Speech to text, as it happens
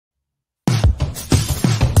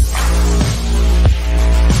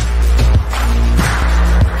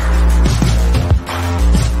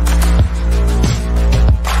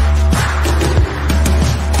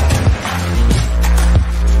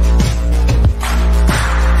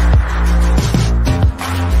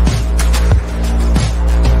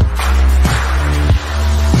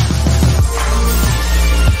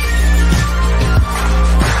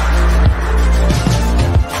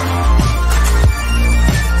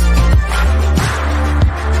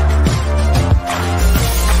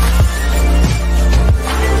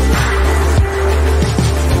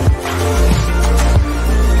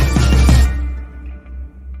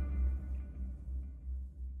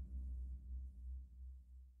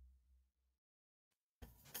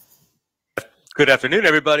Good afternoon,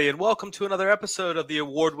 everybody, and welcome to another episode of the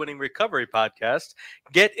award-winning recovery podcast,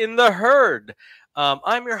 Get in the Herd.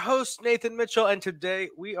 I'm your host, Nathan Mitchell, and today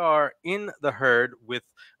we are in the herd with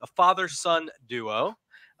a father-son duo.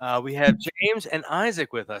 We have James and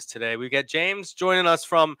Isaac with us today. We got James joining us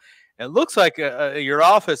from, it looks like your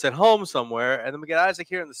office at home somewhere, and then we got Isaac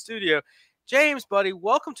here in the studio. James, buddy,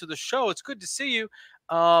 welcome to the show. It's good to see you.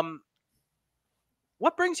 What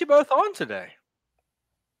brings you both on today?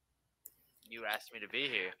 You asked me to be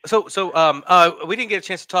here. So we didn't get a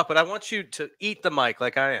chance to talk, but I want you to eat the mic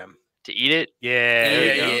like I am. To eat it?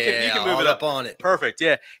 Yeah. You can move it up on it. Perfect.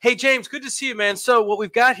 Yeah. Hey, James, good to see you, man. So what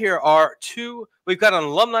we've got here are we've got an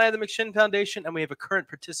alumni of the McShin Foundation, and we have a current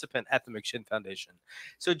participant at the McShin Foundation.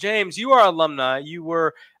 So, James, you are alumni. You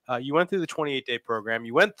went through the 28-day program.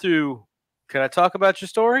 You went through, can I talk about your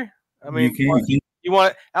story? I mean,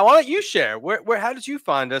 why don't you share? How did you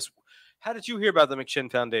find us? How did you hear about the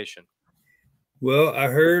McShin Foundation? Well, I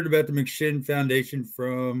heard about the McShin Foundation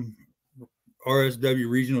from RSW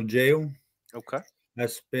Regional Jail. Okay. I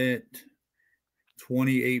spent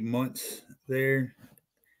 28 months there.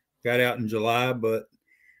 Got out in July, but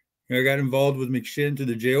I got involved with McShin through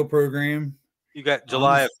the jail program. You got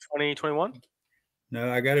July of 2021?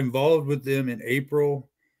 No, I got involved with them in April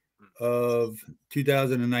of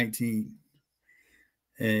 2019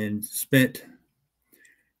 and spent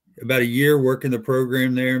about a year working the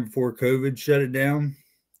program there before COVID shut it down,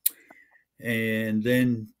 and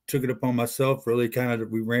then took it upon myself.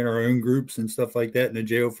 We ran our own groups and stuff like that in the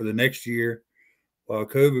jail for the next year while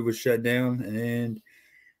COVID was shut down. And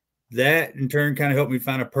that in turn kind of helped me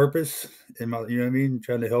find a purpose in my,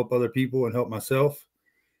 trying to help other people and help myself.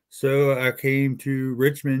 So I came to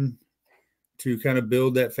Richmond to kind of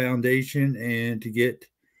build that foundation and to get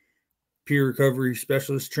peer recovery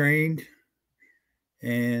specialists trained.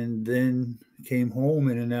 And then came home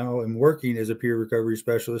and now I'm working as a peer recovery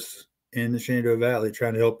specialist in the Shenandoah Valley,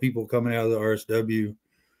 trying to help people coming out of the RSW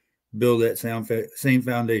build that same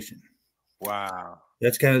foundation. Wow.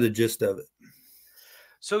 That's kind of the gist of it.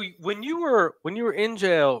 So when you were in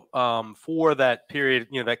jail for that period,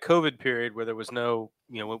 that COVID period where there was no,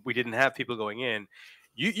 we didn't have people going in,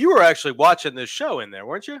 you were actually watching this show in there,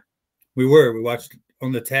 weren't you? We were. We watched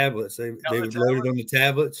on the tablets. They would load it on the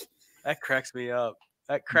tablets. That cracks me up.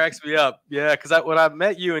 Yeah, because when I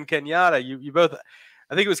met you in Kenyatta, you both,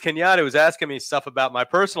 I think it was Kenyatta was asking me stuff about my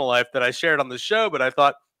personal life that I shared on the show, but I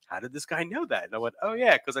thought, how did this guy know that? And I went, oh,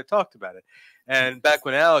 yeah, because I talked about it. And back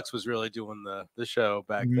when Alex was really doing the show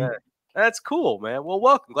back then. That's cool, man. Well,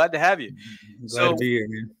 welcome. Glad to have you. Glad to be here,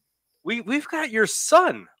 man. We've got your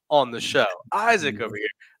son on the show, Isaac, over here.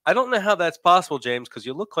 I don't know how that's possible, James, because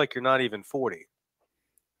you look like you're not even 40.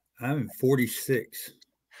 I'm 46.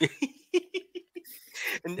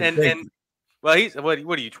 And well, he's what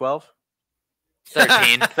are you, 12?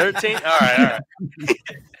 13. 13? All right.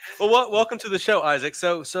 Well, welcome to the show, Isaac.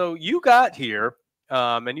 So you got here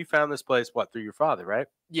and you found this place through your father, right?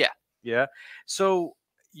 Yeah. So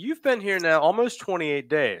you've been here now almost 28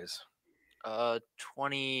 days.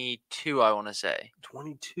 22, I want to say.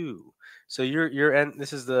 22. So and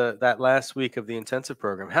this is that last week of the intensive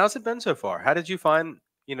program. How's it been so far? How did you find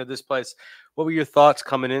this place? What were your thoughts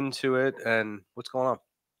coming into it, and what's going on?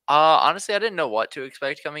 Honestly, I didn't know what to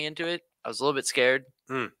expect coming into it. I was a little bit scared,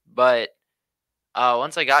 but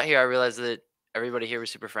once I got here, I realized that everybody here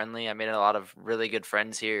was super friendly. I made a lot of really good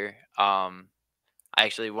friends here. One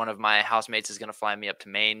of my housemates is gonna fly me up to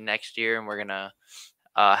Maine next year, and we're gonna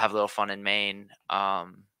have a little fun in Maine. I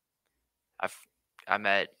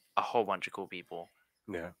met a whole bunch of cool people.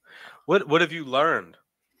 Yeah. What have you learned?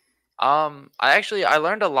 I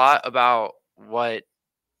learned a lot about what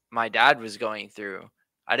my dad was going through.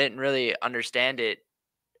 I didn't really understand it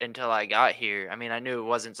until I got here. I mean, I knew it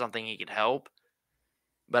wasn't something he could help,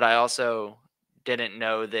 but I also didn't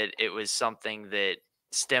know that it was something that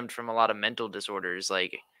stemmed from a lot of mental disorders.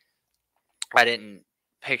 Like, I didn't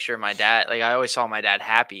picture my dad. Like, I always saw my dad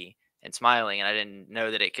happy and smiling, and I didn't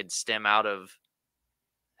know that it could stem out of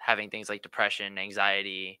having things like depression,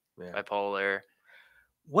 anxiety, bipolar.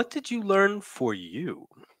 What did you learn for you?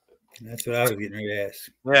 That's what I was getting ready to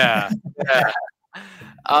ask. Yeah.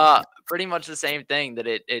 Pretty much the same thing, that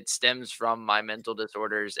it stems from my mental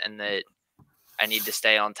disorders, and that I need to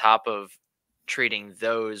stay on top of treating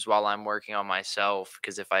those while I'm working on myself.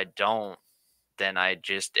 Because if I don't, then I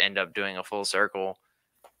just end up doing a full circle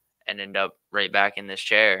and end up right back in this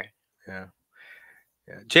chair. Yeah.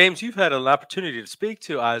 James, you've had an opportunity to speak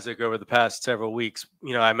to Isaac over the past several weeks.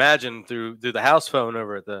 I imagine through the house phone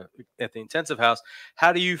over at the intensive house.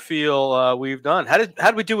 How do you feel we've done? How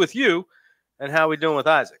did we do with you, and how are we doing with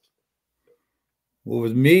Isaac? Well,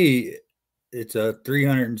 with me, it's a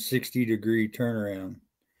 360-degree turnaround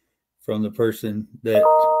from the person that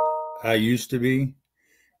I used to be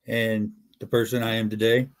and the person I am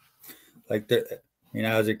today. Like that, I mean,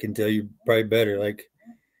 Isaac can tell you probably better. Like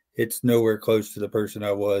it's nowhere close to the person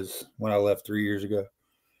I was when I left 3 years ago.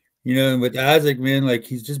 And with Isaac, man, like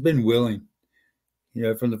he's just been willing.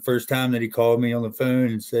 From the first time that he called me on the phone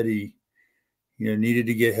and said he, needed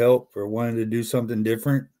to get help or wanted to do something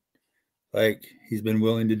different, like he's been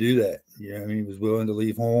willing to do that. I mean, he was willing to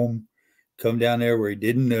leave home, come down there where he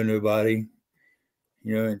didn't know nobody,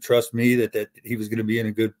 and trust me that he was going to be in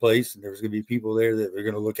a good place and there was going to be people there that were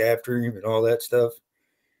going to look after him and all that stuff.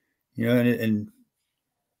 And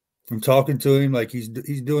from talking to him, like he's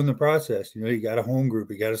doing the process. He got a home group,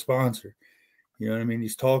 he got a sponsor. You know what I mean?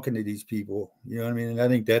 He's talking to these people. You know what I mean? And I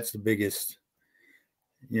think that's the biggest.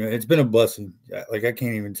 It's been a blessing. Like I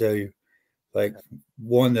can't even tell you. Like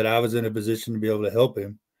one, that I was in a position to be able to help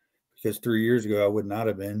him, because 3 years ago I would not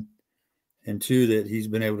have been. And two, that he's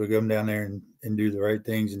been able to come down there and do the right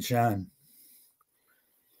things and shine.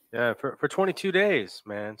 Yeah, for 22 days,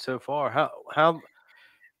 man, so far. How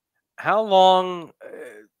long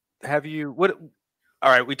have you what all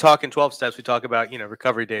right, we talk in 12 steps. We talk about,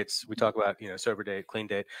 recovery dates. We talk about, sober date, clean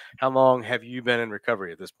date. How long have you been in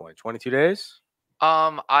recovery at this point? 22 days?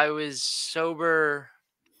 I was sober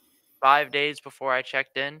 5 days before I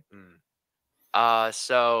checked in.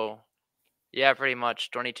 So yeah, pretty much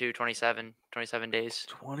 22, 27 days.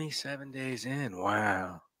 27 days in.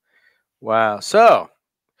 Wow. Wow. So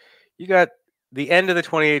you got the end of the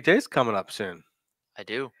 28 days coming up soon. I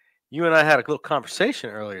do. You and I had a little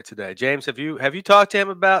conversation earlier today. James, have you talked to him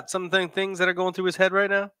about things that are going through his head right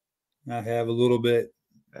now? I have a little bit.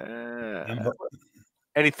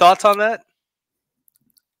 Any thoughts on that?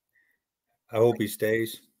 I hope he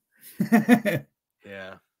stays.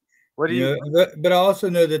 Yeah. What do you? But I also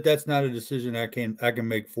know that that's not a decision I can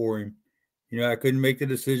make for him. I couldn't make the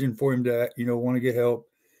decision for him to want to get help.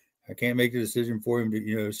 I can't make the decision for him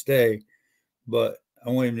to stay. But I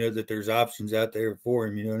want him to know that there's options out there for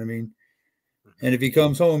him. You know what I mean? And if he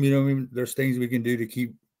comes home, there's things we can do to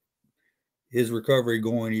keep his recovery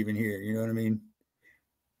going even here. You know what I mean?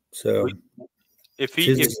 So if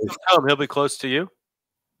he comes home, he'll be close to you?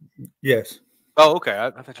 Yes. Oh, okay. I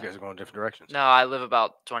thought you guys were going different directions. No, I live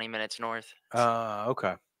about 20 minutes north.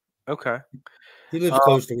 Okay. Okay. He lives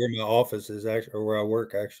close to where my office is, actually, or where I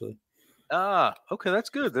work, actually. Okay. That's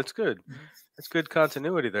good. That's good. That's good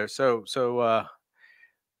continuity there. So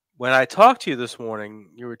when I talked to you this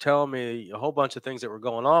morning, you were telling me a whole bunch of things that were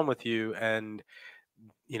going on with you, and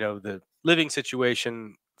the living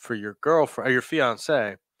situation for your girlfriend or your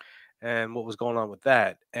fiance, and what was going on with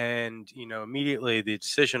that. And immediately the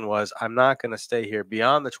decision was, I'm not going to stay here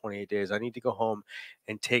beyond the 28 days. I need to go home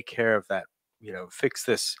and take care of that. Fix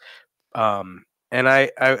this. And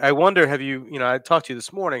I wonder, have you? I talked to you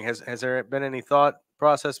this morning. Has there been any thought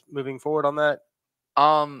process moving forward on that?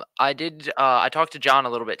 I did. I talked to John a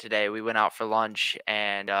little bit today. We went out for lunch,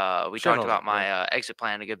 and we talked about my exit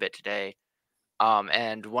plan a good bit today.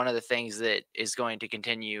 And one of the things that is going to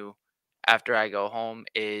continue after I go home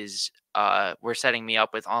is we're setting me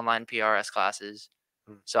up with online PRS classes,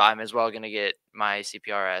 so I'm as well going to get my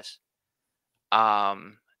CPRS.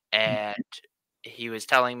 And he was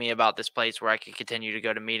telling me about this place where I could continue to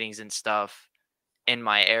go to meetings and stuff in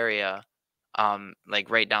my area, like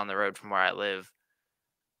right down the road from where I live.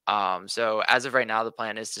 So as of right now, the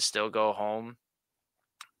plan is to still go home,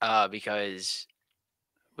 because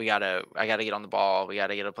I gotta get on the ball. We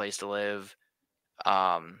gotta get a place to live.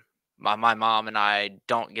 My mom and I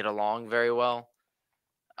don't get along very well.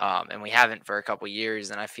 And we haven't for a couple years.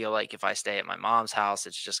 And I feel like if I stay at my mom's house,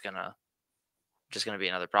 it's just gonna be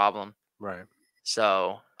another problem. Right.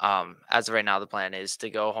 So, as of right now, the plan is to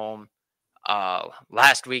go home.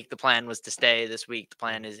 Last week the plan was to stay. This week the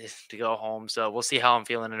plan is to go home. So we'll see how I'm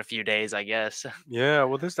feeling in a few days, I guess. Yeah.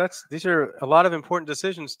 Well, these are a lot of important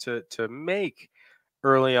decisions to make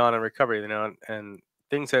early on in recovery, and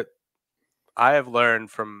things that I have learned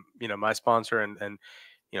from my sponsor and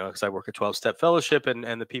because I work a 12-step fellowship,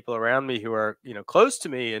 and the people around me who are close to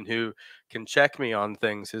me and who can check me on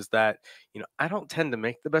things, is that I don't tend to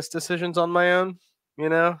make the best decisions on my own.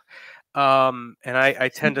 And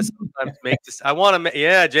I tend to sometimes make this. I want to.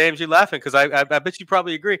 Yeah, James, you're laughing because I bet you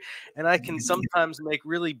probably agree. And I can sometimes make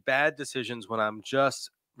really bad decisions when I'm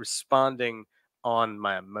just responding on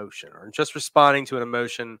my emotion, or just responding to an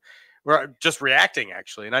emotion, or just reacting,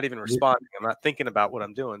 actually, not even responding. I'm not thinking about what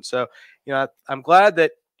I'm doing. So, I'm glad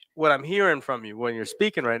that what I'm hearing from you when you're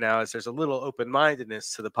speaking right now is there's a little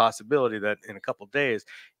open-mindedness to the possibility that in a couple of days,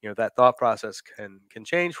 that thought process can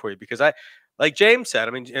change for you. Because like James said,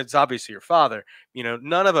 I mean, it's obviously your father.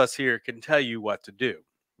 None of us here can tell you what to do.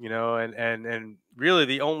 And really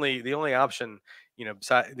the only option,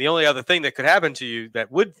 the only other thing that could happen to you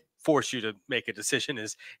that would force you to make a decision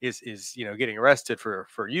is getting arrested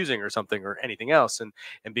for using or something or anything else, and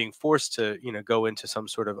being forced to go into some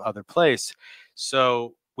sort of other place.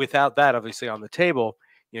 So without that obviously on the table,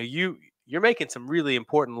 you're making some really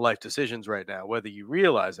important life decisions right now, whether you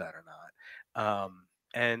realize that or not.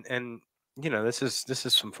 And this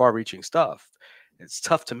is some far-reaching stuff. It's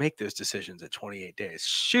tough to make those decisions at 28 days.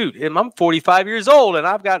 Shoot, I'm 45 years old, and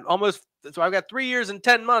I've got 3 years and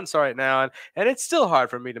 10 months right now, and it's still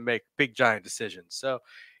hard for me to make big, giant decisions. So,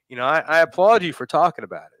 I applaud you for talking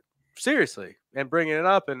about it seriously and bringing it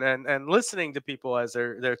up and listening to people as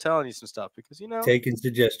they're telling you some stuff, because taking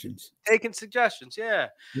suggestions. Yeah.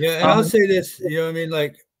 Yeah, and I'll say this, I mean,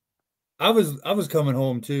 like I was coming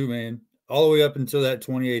home too, man, all the way up until that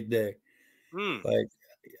 28th day. Like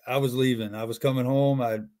I was leaving. I was coming home.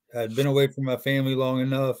 I'd been away from my family long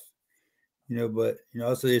enough, but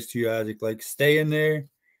I'll say this to you, Isaac, like staying there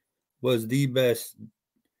was the best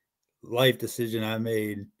life decision I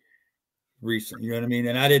made recently. You know what I mean?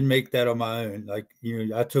 And I didn't make that on my own. Like,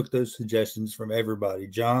 I took those suggestions from everybody.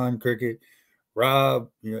 John, Cricket, Rob,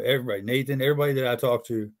 everybody, Nathan, everybody that I talked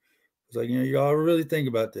to was like, y'all really think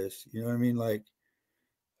about this. You know what I mean? Like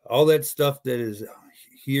all that stuff that is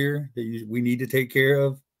here that we need to take care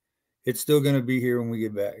of, it's still going to be here when we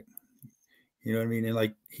get back. You know what I mean? And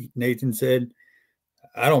like Nathan said,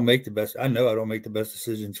 I know I don't make the best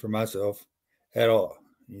decisions for myself at all.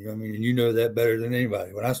 You know what I mean? And you know that better than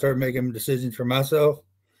anybody. When I start making decisions for myself,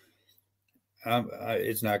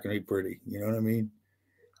 it's not going to be pretty. You know what I mean?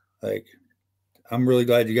 Like, I'm really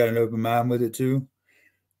glad you got an open mind with it too.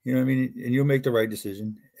 You know what I mean? And you'll make the right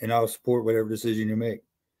decision, and I'll support whatever decision you make.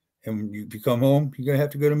 And when you come home, you're going to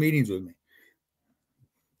have to go to meetings with me.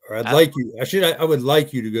 Or I would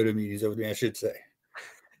like you to go to meetings with me, I should say.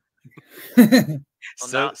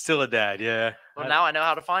 Still a dad, yeah. Well, now I know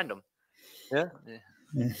how to find them. Yeah.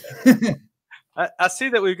 I see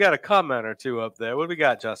that we've got a comment or two up there. What do we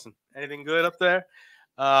got, Justin? Anything good up there?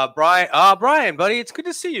 Brian, buddy, it's good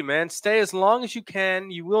to see you, man. Stay as long as you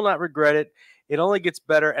can. You will not regret it. It only gets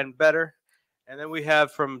better and better. And then we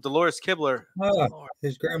have from Dolores Kibler.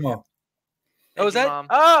 His grandma. Oh, is that? Mom.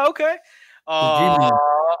 Oh, okay.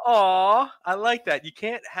 Oh, I like that. You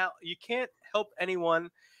can't help anyone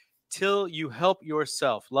till you help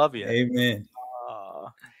yourself. Love you. Amen.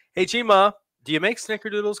 Hey, G-Ma, do you make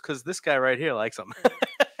snickerdoodles? Because this guy right here likes them.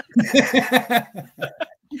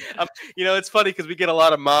 It's funny because we get a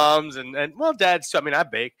lot of moms and dads too. I mean, I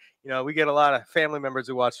bake. We get a lot of family members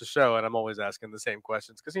who watch the show, and I'm always asking the same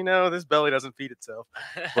questions because this belly doesn't feed itself.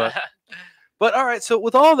 But all right. So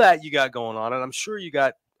with all that you got going on, and I'm sure you've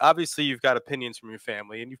got opinions from your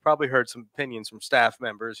family, and you've probably heard some opinions from staff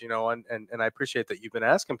members. And I appreciate that you've been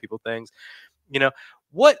asking people things.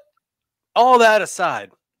 What all that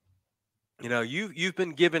aside. You've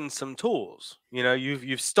been given some tools.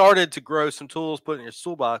 You've started to grow some tools, put in your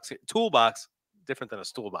toolbox, different than a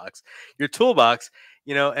stool box, your toolbox.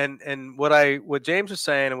 And what James was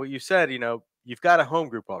saying and what you said, you've got a home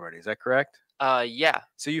group already. Is that correct? Yeah.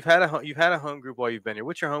 So you've had a home group while you've been here.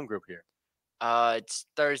 What's your home group here? It's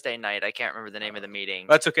Thursday night. I can't remember the name of the meeting.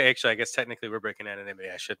 That's okay. Actually, I guess technically we're breaking anonymity.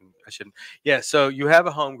 I shouldn't. Yeah. So you have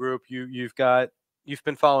a home group. You've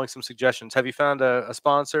been following some suggestions. Have you found a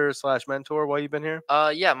sponsor / mentor while you've been here?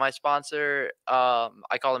 Yeah, my sponsor,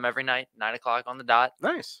 I call him every night, 9:00 on the dot.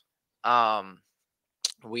 Nice.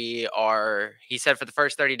 He said for the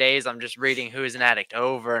first 30 days, I'm just reading Who is an Addict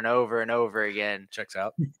over and over and over again. Checks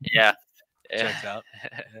out. Yeah. Checks out.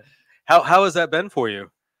 How has that been for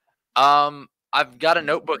you? I've got a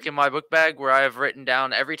notebook in my book bag where I have written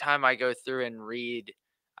down every time I go through and read,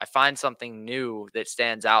 I find something new that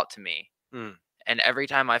stands out to me. And every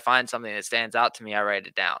time I find something that stands out to me, I write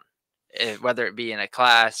it down. Whether it be in a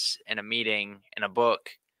class, in a meeting, in a book,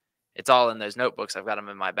 it's all in those notebooks. I've got them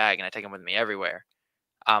in my bag, and I take them with me everywhere.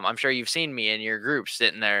 I'm sure you've seen me in your group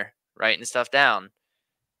sitting there writing stuff down.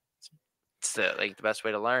 It's the best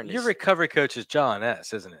way to learn. Your recovery coach is John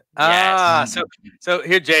S., isn't it? Yes. So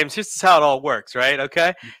here, James, this is how it all works, right?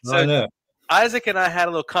 Okay. So Isaac and I had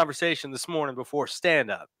a little conversation this morning before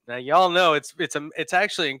stand-up. Now, y'all know it's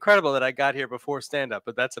actually incredible that I got here before stand-up,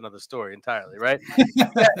 but that's another story entirely, right?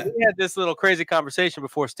 We had this little crazy conversation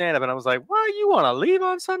before stand-up, and I was like, "Why you want to leave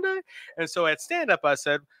on Sunday?" And so at stand-up, I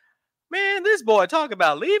said, man, this boy talk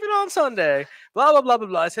about leaving on Sunday, blah, blah, blah, blah,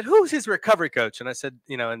 blah. I said, who's his recovery coach? And I said,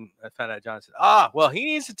 and I found out John said, well, he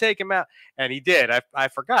needs to take him out. And he did. I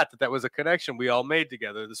forgot that was a connection we all made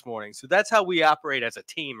together this morning. So that's how we operate as a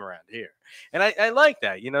team around here. And I like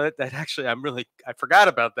that, that actually, I forgot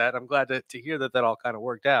about that. I'm glad to hear that all kind of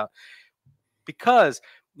worked out because,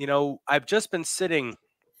 I've just been sitting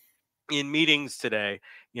in meetings today,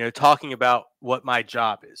 talking about what my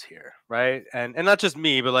job is here, right? And not just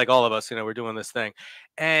me, but like all of us, we're doing this thing.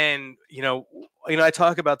 And I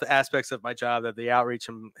talk about the aspects of my job, that the outreach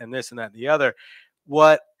and this and that and the other.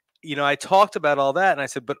 What I talked about all that, and I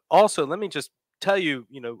said, but also let me just tell you,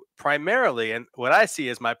 primarily, and what I see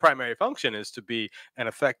as my primary function is to be an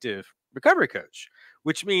effective recovery coach,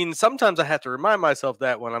 which means sometimes I have to remind myself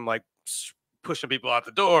that when I'm like pushing people out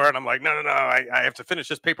the door and I'm like, no, I have to finish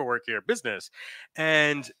this paperwork here, business.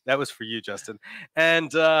 And that was for you, Justin,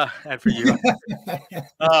 and for you.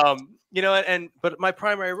 But my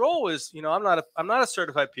primary role is, I'm not a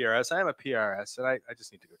certified PRS. I am a PRS, and I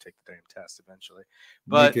just need to go take the damn test eventually.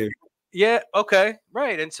 But yeah, okay,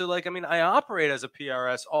 right. And so I operate as a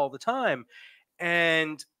PRS all the time,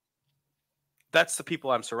 and that's the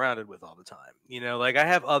people I'm surrounded with all the time. I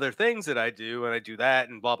have other things that I do, and I do that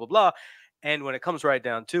and blah, blah, blah. And when it comes right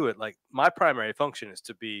down to it, my primary function is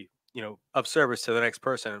to be, of service to the next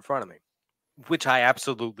person in front of me, which I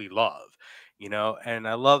absolutely love, and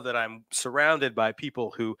I love that I'm surrounded by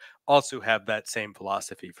people who also have that same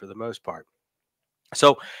philosophy for the most part.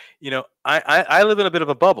 So, I live in a bit of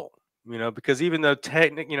a bubble, because even though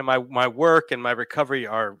my work and my recovery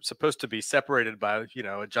are supposed to be separated by, a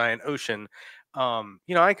giant ocean,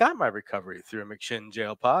 I got my recovery through a McShin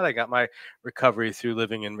jail pod. I got my recovery through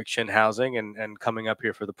living in McShin housing and coming up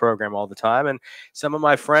here for the program all the time. And some of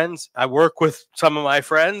my friends, I work with some of my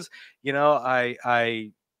friends,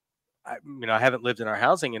 I haven't lived in our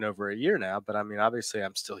housing in over a year now, but obviously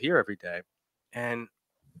I'm still here every day. And,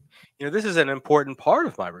 this is an important part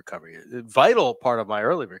of my recovery, a vital part of my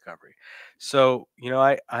early recovery. So,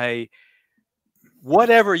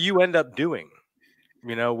 whatever you end up doing,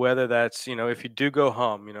 whether that's, if you do go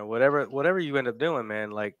home, whatever you end up doing,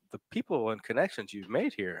 man, like the people and connections you've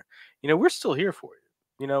made here, we're still here for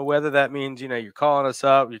you. Whether that means, you're calling us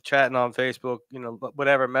up, you're chatting on Facebook,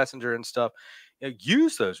 whatever, Messenger and stuff,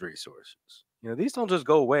 use those resources. These don't just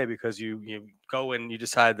go away because you go and you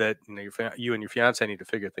decide that, you and your fiance need to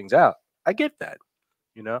figure things out. I get that.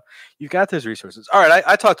 You've got those resources. All right.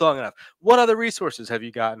 I talked long enough. What other resources have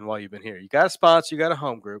you gotten while you've been here? You got a sponsor, you got a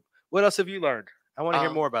home group. What else have you learned? I want to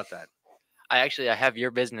hear more about that. I have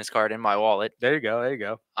your business card in my wallet. There you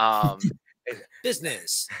go.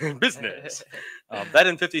 Business. Business. That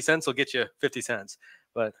and 50 cents will get you 50 cents.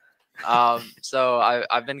 But so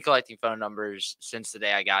I've been collecting phone numbers since the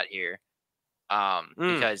day I got here.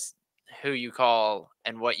 Because who you call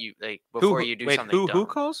and what you like before you do something dumb. Who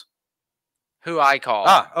calls? Who I call.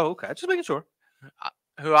 Okay. Just making sure.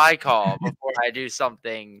 Who I call before I do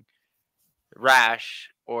something rash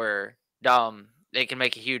or dumb, they can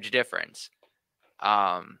make a huge difference.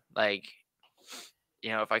 If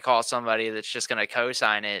I call somebody that's just going to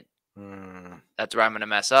co-sign it, that's where I'm going to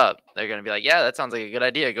mess up. They're going to be like, yeah, that sounds like a good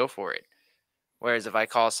idea. Go for it. Whereas if I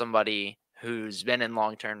call somebody who's been in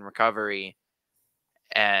long-term recovery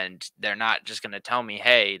and they're not just going to tell me,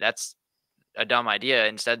 hey, that's a dumb idea.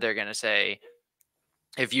 Instead, they're going to say,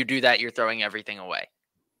 if you do that, you're throwing everything away.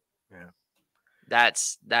 Yeah.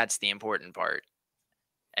 That's the important part.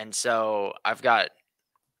 And so I've got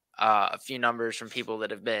a few numbers from people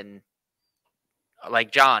that have been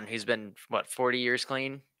like John, who's been 40 years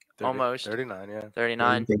clean, 30, almost 39. Yeah.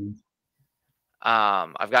 39.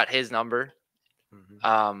 I've got his number.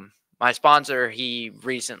 Mm-hmm. My sponsor, he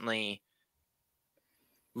recently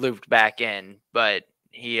looped back in, but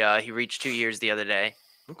he reached 2 years the other day.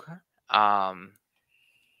 Okay.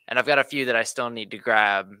 And I've got a few that I still need to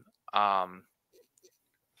grab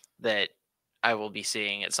that I will be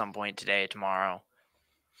seeing at some point today, tomorrow.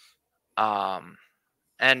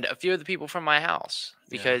 And a few of the people from my house,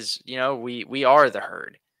 because, we are the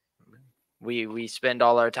herd. We spend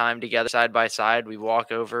all our time together side by side. We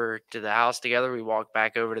walk over to the house together. We walk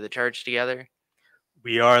back over to the church together.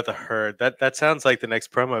 We are the herd. That sounds like the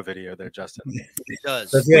next promo video there, Justin. It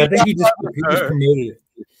does. I think he just promoted it.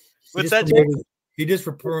 What's that? He just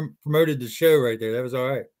promoted the show right there. That was all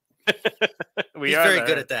right. He's very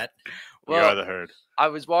good at that. We are the herd. I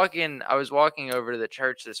was walking over to the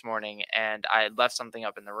church this morning, and I had left something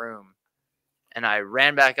up in the room, and I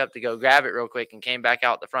ran back up to go grab it real quick and came back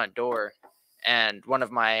out the front door, and one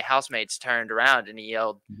of my housemates turned around and he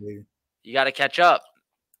yelled, "You got to catch up.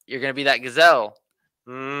 You're going to be that gazelle."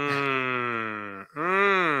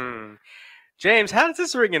 James, how does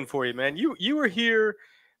this ring in for you, man? You were here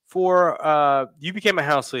for you became a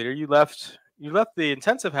house leader. You left the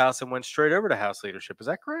intensive house and went straight over to house leadership. Is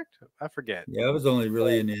that correct? I forget. Yeah, I was only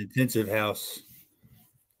really in the intensive house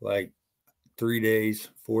like 3 days,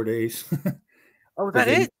 4 days. Oh, was that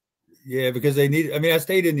it? Yeah, because they need. I mean, I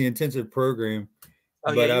stayed in the intensive program,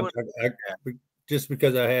 Oh, but yeah, I just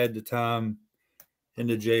because I had the time in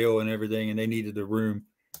the jail and everything, and they needed the room.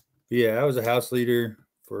 But yeah, I was a house leader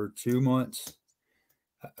for 2 months.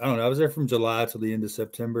 I don't know. I was there from July till the end of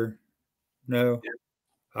September. No,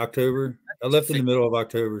 October. I left in the middle of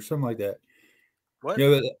October, something like that. What?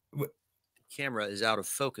 You know, Camera is out of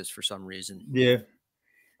focus for some reason. yeah.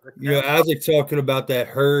 You know, Isaac talking about that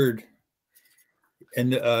herd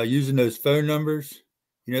and using those phone numbers.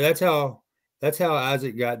 You know, that's how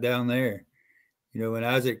Isaac got down there. You know, when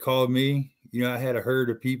Isaac called me, you know, I had a herd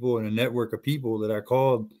of people and a network of people that I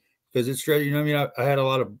called because it's straight. You know, I mean, I had a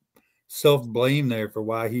lot of self blame there for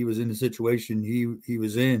why he was in the situation he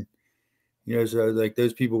was in. You know, so like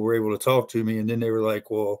those people were able to talk to me, and then they were like,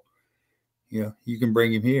 "Well, you know, you can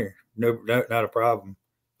bring him here. No, not a problem."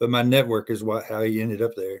 But my network is how he ended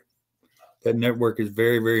up there. That network is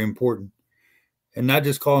very, very important, and not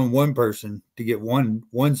just calling one person to get one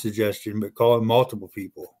suggestion, but calling multiple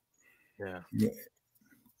people. Yeah. Yeah.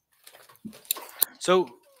 So,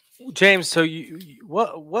 James, so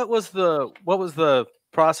what was the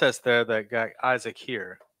process there that got Isaac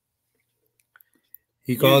here?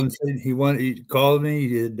 He called and said he called me. He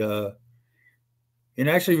did, and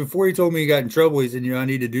actually before he told me he got in trouble, he said, "You know, I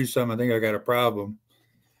need to do something. I think I got a problem."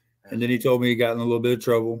 And then he told me he got in a little bit of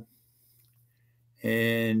trouble,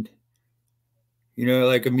 and you know,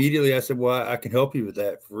 like immediately I said, "Well, I can help you with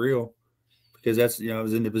that for real," because that's, you know, I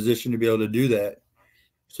was in the position to be able to do that.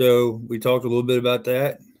 So we talked a little bit about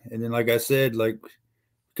that, and then like I said, like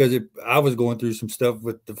because I was going through some stuff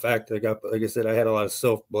with the fact that like I said, I had a lot of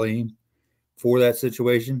self blame for that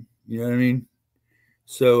situation. You know what I mean?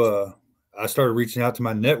 So I started reaching out to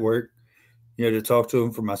my network, you know, to talk to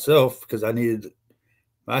them for myself because I needed.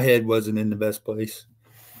 My head wasn't in the best place,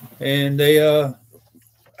 and I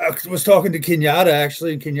was talking to Kenyatta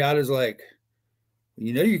actually, and Kenyatta's like,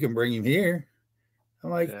 you know, you can bring him here.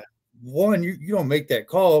 I'm like, one, you don't make that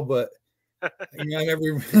call, but you know, I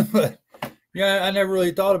never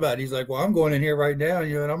really thought about it. He's like, well, I'm going in here right now,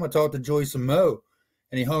 you know, and I'm gonna talk to Joyce and Mo.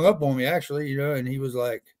 And he hung up on me actually, you know, and he was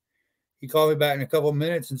like, he called me back in a couple of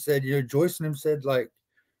minutes and said, you know, Joyce and him said, like,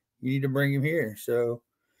 you need to bring him here. So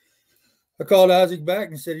I called Isaac back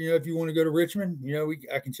and said, you know, if you want to go to Richmond, you know,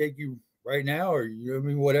 I can take you right now, or you know, I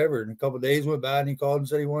mean, whatever. And a couple of days went by and he called and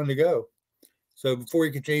said he wanted to go. So before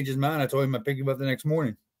he could change his mind, I told him I'd pick him up the next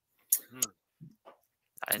morning.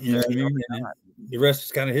 You know what I mean? And the rest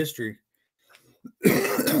is kind of history.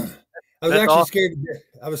 I was actually scared.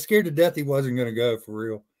 I was scared to death he wasn't going to go for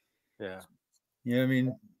real. Yeah. You know what I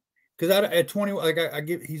mean? Because at 20, like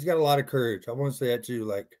he's got a lot of courage. I want to say that too.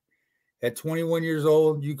 Like at 21 years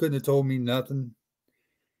old, you couldn't have told me nothing.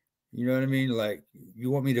 You know what I mean? Like,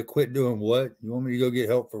 you want me to quit doing what? You want me to go get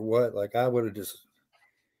help for what? Like, I would have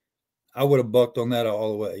bucked on that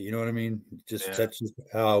all the way. You know what I mean? That's just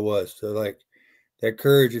how I was. So like that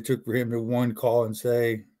courage it took for him to one call and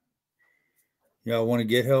say, you know, I want to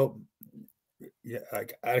get help. Yeah,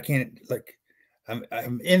 I can't, like,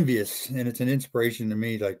 I'm envious, and it's an inspiration to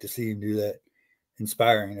me, like, to see him do that.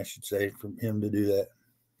 Inspiring, I should say, for him to do that,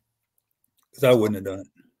 because I wouldn't have done it.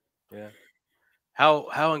 Yeah.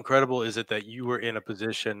 How incredible is it that you were in a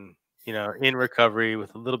position, you know, in recovery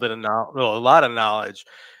with a little bit of knowledge, well, a lot of knowledge,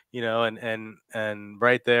 you know, and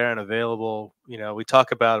right there and available. You know, we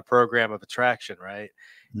talk about a program of attraction, right?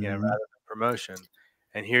 You know, rather than promotion,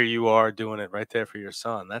 and here you are doing it right there for your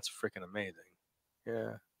son. That's freaking amazing.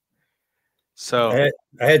 Yeah. So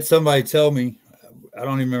I had somebody tell me, I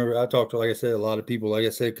don't even remember. I talked to, like I said, a lot of people, like I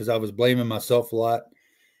said, because I was blaming myself a lot,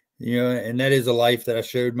 you know, and that is a life that I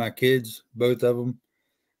showed my kids, both of them,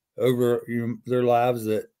 over, you know, their lives,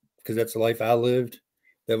 that because that's the life I lived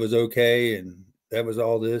that was okay, and that was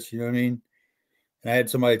all this, you know what I mean? And I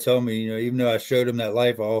had somebody tell me, you know, even though I showed them that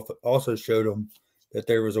life, I also showed them that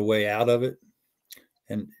there was a way out of it,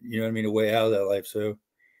 and you know what I mean, a way out of that life. So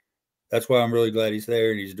that's why I'm really glad he's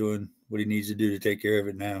there and he's doing what he needs to do to take care of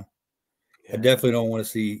it now. I definitely don't want to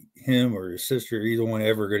see him or his sister, either one,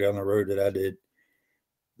 ever go down the road that I did.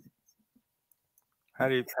 how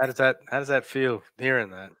does that feel hearing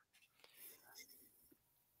that?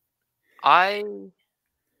 I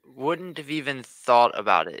wouldn't have even thought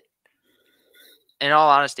about it. In all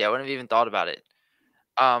honesty, I wouldn't have even thought about it.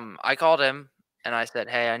 I called him and I said,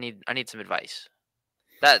 "Hey, I need some advice."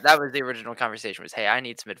 That was the original conversation, was, "Hey, I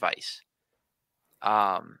need some advice."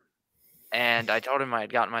 And I told him I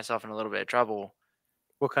had gotten myself in a little bit of trouble.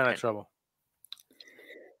 What kind of And trouble?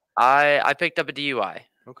 I picked up a DUI,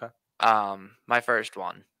 Okay. my first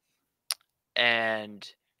one, and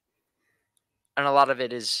a lot of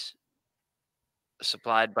it is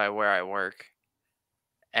supplied by where I work.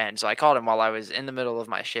 And so I called him while I was in the middle of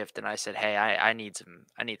my shift, and I said, "Hey, I need some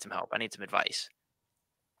help. I need some advice."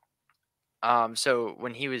 So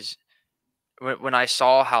when I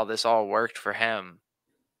saw how this all worked for him,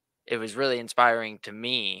 it was really inspiring to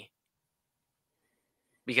me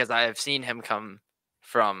because I have seen him come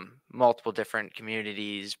from multiple different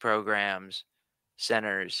communities, programs,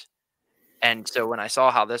 centers. And so when I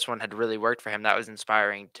saw how this one had really worked for him, that was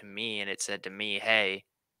inspiring to me. And it said to me, hey,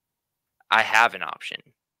 I have an option.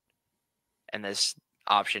 And this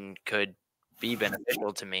option could be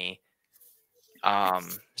beneficial to me.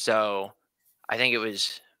 So I think it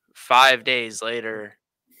was 5 days later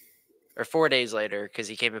or 4 days later, because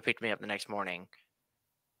he came and picked me up the next morning.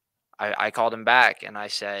 I called him back and I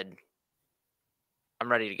said,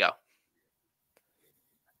 I'm ready to go.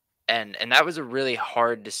 And that was a really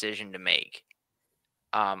hard decision to make.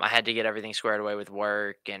 I had to get everything squared away with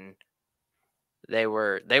work, and they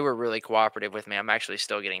were really cooperative with me. I'm actually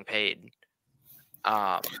still getting paid.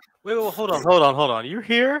 Wait, hold on. You're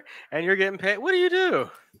here and you're getting paid. What do you do?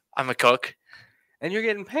 I'm a cook. And you're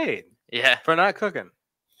getting paid Yeah. for not cooking.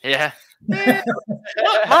 Yeah. Man,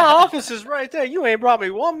 my office is right there. You ain't brought me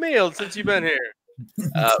one meal since you've been here.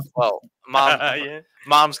 Well,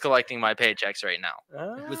 mom's collecting my paychecks right now.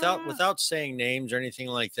 Without saying names or anything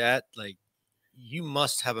like that, like, you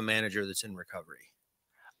must have a manager that's in recovery.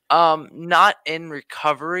 Not in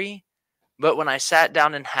recovery, but when I sat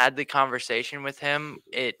down and had the conversation with him,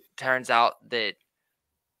 it turns out that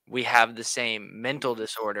we have the same mental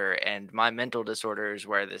disorder, and my mental disorder is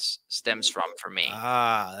where this stems from for me.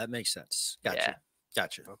 Ah, that makes sense. Gotcha. Yeah.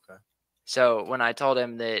 Gotcha. Okay. So when I told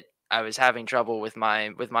him that I was having trouble with my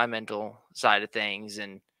mental side of things,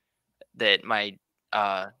 and that my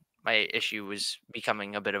issue was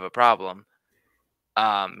becoming a bit of a problem,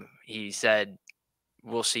 he said,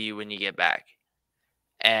 "We'll see you when you get back."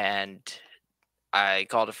 And I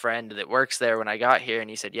called a friend that works there when I got here, and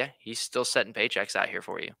he said, "Yeah, he's still setting paychecks out here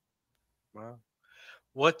for you." Wow.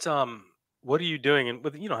 What are you doing? And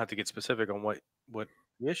you don't have to get specific on what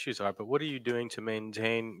the issues are, but what are you doing to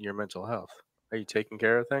maintain your mental health? Are you taking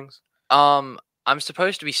care of things? I'm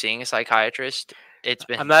supposed to be seeing a psychiatrist. It's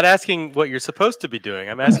been I'm not asking what you're supposed to be doing.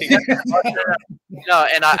 I'm asking. no,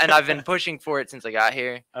 and I've been pushing for it since I got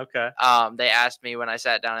here. Okay. They asked me when I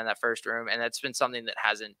sat down in that first room, and that's been something that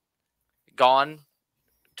hasn't gone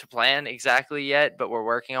to plan exactly yet, but we're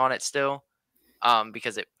working on it still.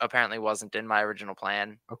 Because it apparently wasn't in my original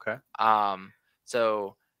plan. Okay.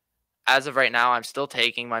 So as of right now, I'm still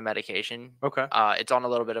taking my medication. Okay. It's on a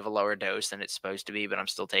little bit of a lower dose than it's supposed to be, but I'm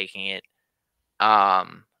still taking it.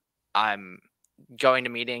 I'm going to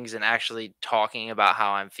meetings and actually talking about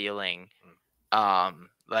how I'm feeling.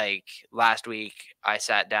 Like last week, I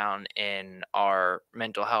sat down in our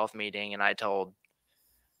mental health meeting and I told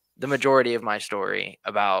the majority of my story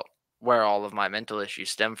about where all of my mental issues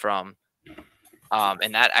stem from.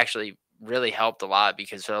 And that actually really helped a lot,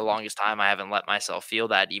 because for the longest time I haven't let myself feel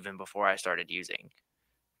that even before I started using.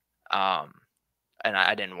 And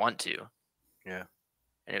I didn't want to. Yeah.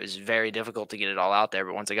 And it was very difficult to get it all out there,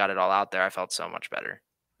 but once I got it all out there, I felt so much better.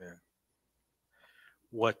 Yeah.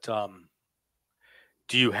 What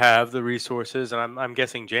do you have the resources? And I'm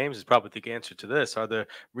guessing James is probably the answer to this. Are the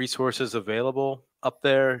resources available up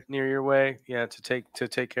there near your way? Yeah, to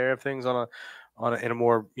take care of things in a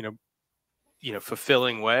more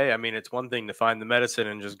fulfilling way. I mean, it's one thing to find the medicine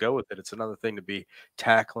and just go with it. It's another thing to be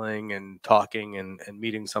tackling and talking and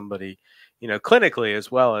meeting somebody, clinically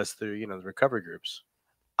as well as through, the recovery groups.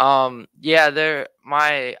 Yeah,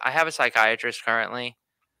 I have a psychiatrist currently.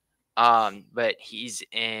 But he's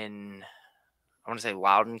in, I want to say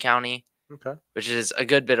Loudoun County. Okay. Which is a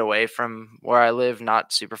good bit away from where I live,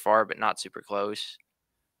 not super far, but not super close.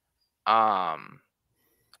 And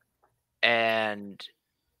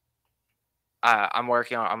I'm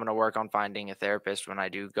going to work on finding a therapist when I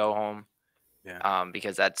do go home. Yeah.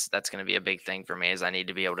 Because that's going to be a big thing for me, is I need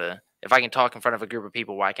to be able to, if I can talk in front of a group of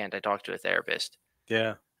people, why can't I talk to a therapist?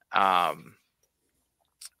 Yeah.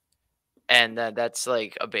 And that's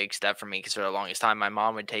like a big step for me, because for the longest time, my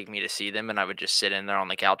mom would take me to see them and I would just sit in there on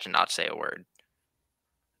the couch and not say a word.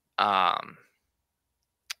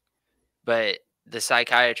 But the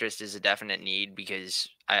psychiatrist is a definite need, because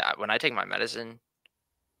when I take my medicine,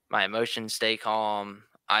 my emotions stay calm,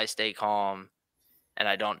 I stay calm, and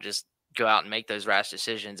I don't just go out and make those rash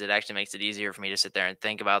decisions. It actually makes it easier for me to sit there and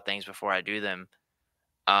think about things before I do them.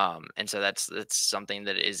 And so that's something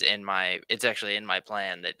that is it's actually in my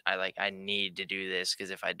plan that I need to do this,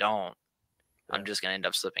 because if I don't, I'm just gonna end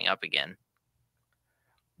up slipping up again.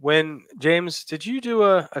 When James, did you do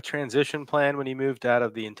a transition plan when you moved out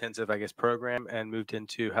of the intensive, I guess, program and moved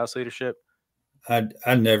into house leadership?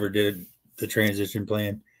 I never did the transition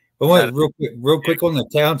plan. But what, real quick on the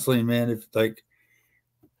counseling, man, if like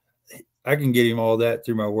I can get him all that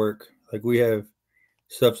through my work. Like we have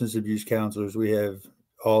substance abuse counselors, we have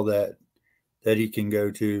all that he can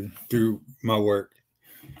go to through my work.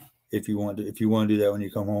 If you want to do that when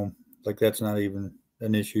you come home, like that's not even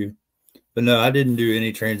an issue. But no, I didn't do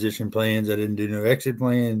any transition plans. I didn't do no exit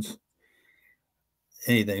plans,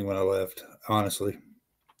 anything when I left, honestly.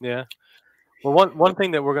 Yeah. Well, one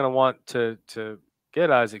thing that we're going to want to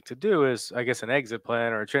get Isaac to do is, I guess, an exit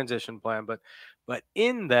plan or a transition plan. But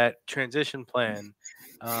in that transition plan,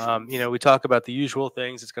 we talk about the usual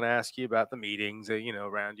things. It's going to ask you about the meetings,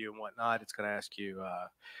 around you and whatnot. It's going to ask you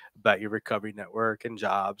about your recovery network and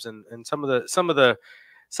jobs and some of the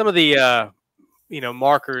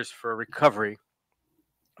markers for recovery.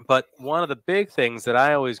 But one of the big things that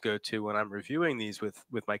I always go to when I'm reviewing these with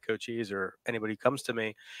my coachees or anybody who comes to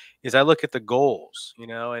me is I look at the goals,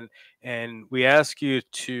 and we ask you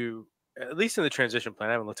to, at least in the transition plan.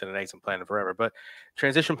 I haven't looked at an exit plan in forever, but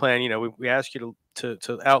transition plan, we ask you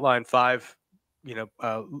to outline 5,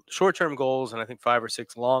 short-term goals, and I think 5 or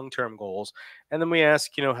 6 long-term goals, and then we ask,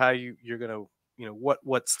 how you're going to,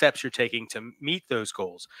 what steps you're taking to meet those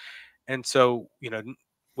goals. And so,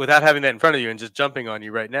 without having that in front of you and just jumping on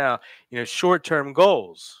you right now, short-term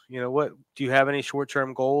goals, what do you have any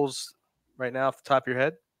short-term goals right now off the top of your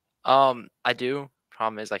head? I do.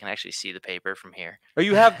 Problem is I can actually see the paper from here. Oh,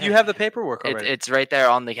 you have the paperwork already? It's right there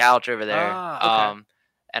on the couch over there. Okay.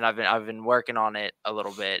 And I've been working on it a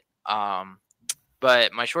little bit.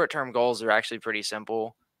 But my short-term goals are actually pretty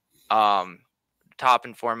simple. Top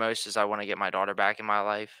and foremost is I want to get my daughter back in my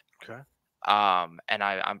life. Okay. And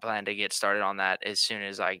I'm planning to get started on that as soon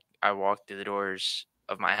as I walk through the doors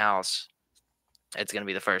of my house. It's going to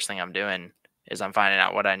be the first thing I'm doing is I'm finding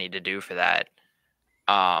out what I need to do for that.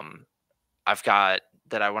 I've got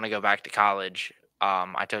that I want to go back to college.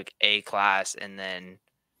 I took a class and then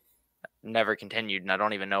never continued, and I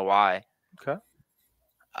don't even know why. Okay.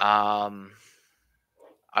 I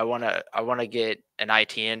want to get an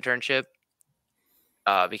IT internship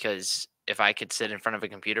because if I could sit in front of a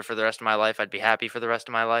computer for the rest of my life, I'd be happy for the rest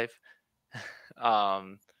of my life.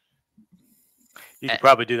 You could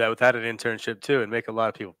probably do that without an internship too, and make a lot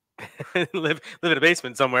of people live in a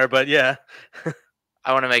basement somewhere. But yeah,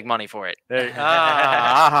 I want to make money for it.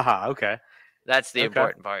 Okay. That's the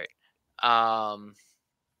important part. And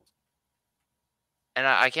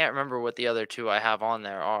I can't remember what the other 2 I have on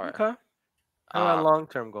there are. Okay. How about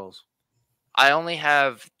long-term goals? I only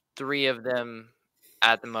have 3 of them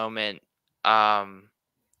at the moment. One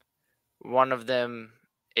of them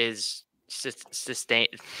is sustained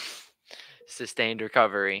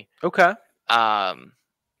recovery. Okay. And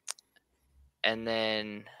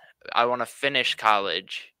then I want to finish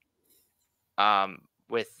college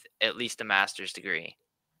with at least a master's degree.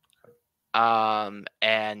 And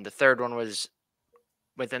the third one was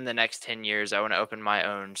within the next 10 years, I want to open my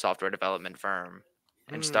own software development firm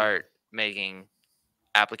and start making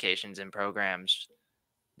applications and programs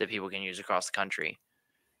that people can use across the country.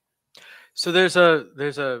 So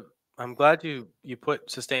I'm glad you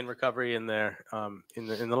put sustained recovery in there. In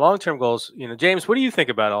the long-term goals, James, what do you think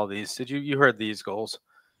about all these? Did you heard these goals?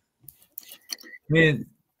 I mean,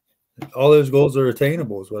 all those goals are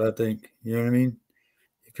attainable is what I think. You know what I mean?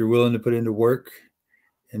 If you're willing to put into work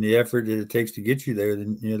and the effort that it takes to get you there,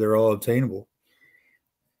 then they're all obtainable.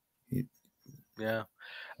 Yeah.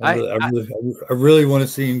 I really want to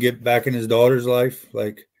see him get back in his daughter's life.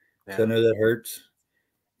 Like, yeah. I know that hurts.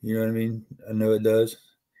 You know what I mean? I know it does.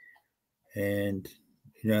 And,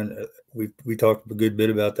 we talked a good bit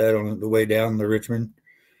about that on the way down to Richmond.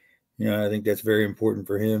 I think that's very important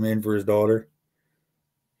for him and for his daughter.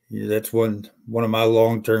 That's one of my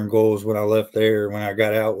long-term goals when I left there, when I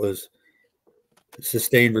got out, was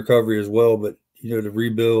sustained recovery as well. But, to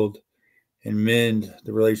rebuild and mend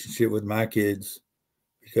the relationship with my kids,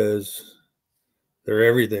 because they're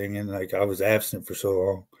everything. And like, I was absent for so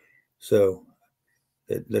long. So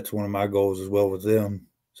that's one of my goals as well with them.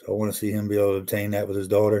 So I want to see him be able to obtain that with his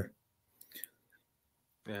daughter.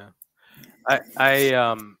 Yeah.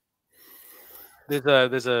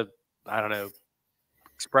 There's a I don't know,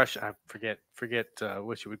 expression. I forget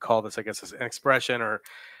what you would call this. I guess it's an expression or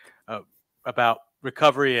about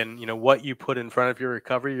recovery, and what you put in front of your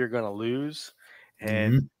recovery, you're going to lose.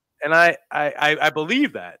 And I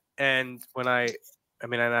believe that. And when I I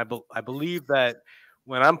mean, and I believe that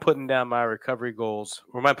when I'm putting down my recovery goals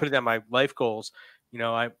or when I'm putting down my life goals, when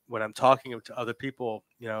I'm talking to other people,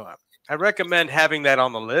 I recommend having that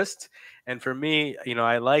on the list. And for me,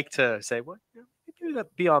 I like to say, well, maybe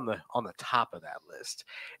that be on the top of that list.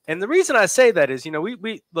 And the reason I say that is,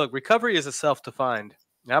 we look, recovery is a self-defined.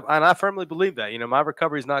 And I firmly believe that, my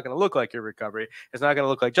recovery is not going to look like your recovery. It's not going to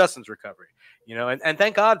look like Justin's recovery, and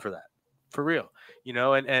thank God for that, for real,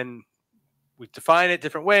 and we define it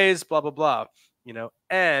different ways, blah, blah, blah,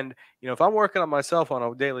 and, if I'm working on myself on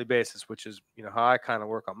a daily basis, which is, how I kind of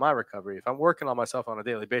work on my recovery, if I'm working on myself on a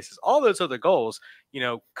daily basis, all those other goals,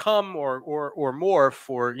 come or more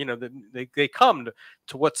for, they come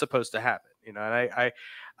to what's supposed to happen, and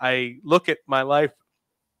I look at my life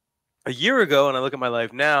a year ago and I look at my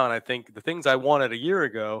life now and I think the things I wanted a year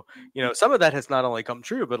ago, some of that has not only come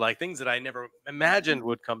true, but like things that I never imagined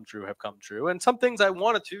would come true have come true. And some things I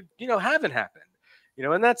wanted to, haven't happened,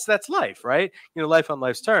 and that's life, right? Life on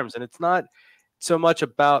life's terms. And it's not so much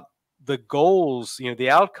about the goals, the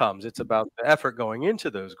outcomes. It's about the effort going into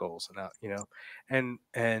those goals and out,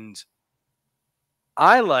 and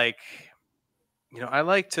I like, I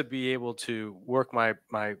like to be able to work my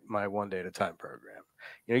one day at a time program.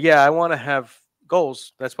 Yeah, I want to have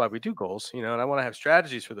goals. That's why we do goals, and I want to have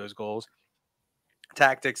strategies for those goals,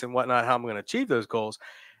 tactics and whatnot, how I'm going to achieve those goals.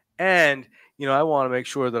 And, I want to make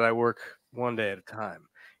sure that I work one day at a time,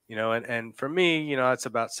 and for me, it's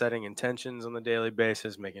about setting intentions on the daily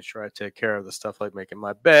basis, making sure I take care of the stuff like making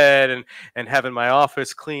my bed and having my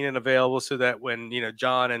office clean and available so that when,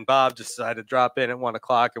 John and Bob decide to drop in at 1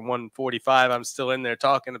 o'clock and 1:45, I'm still in there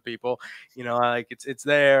talking to people, like it's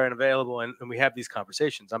there and available. And we have these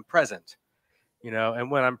conversations. I'm present,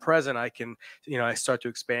 and when I'm present, I can, I start to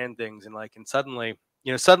expand things and like, and suddenly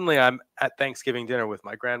I'm at Thanksgiving dinner with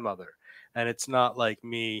my grandmother. And it's not like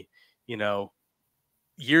me,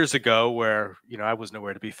 years ago where, I was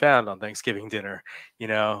nowhere to be found on Thanksgiving dinner,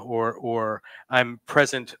 or I'm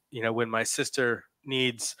present, when my sister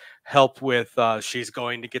needs help with, she's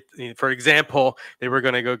going to get, for example, they were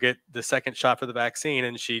going to go get the second shot for the vaccine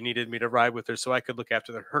and she needed me to ride with her so I could look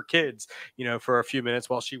after her kids, for a few minutes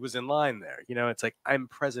while she was in line there. It's like I'm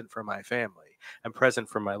present for my family. I'm present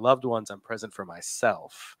for my loved ones. I'm present for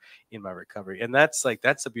myself in my recovery. And that's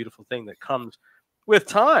a beautiful thing that comes with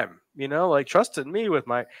time, like trust in me with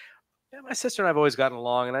my sister and I've always gotten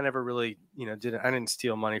along, and I never really, I didn't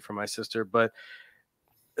steal money from my sister, but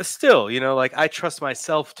still, like I trust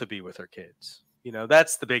myself to be with her kids.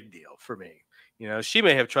 That's the big deal for me. She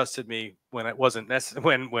may have trusted me when it wasn't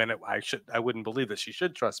necessary, I wouldn't believe that she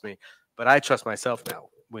should trust me, but I trust myself now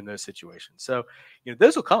in those situations. So,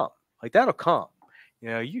 those will come, like that'll come.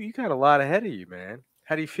 You got a lot ahead of you, man.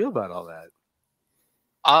 How do you feel about all that?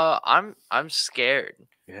 I'm scared.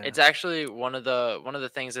 Yeah. It's actually one of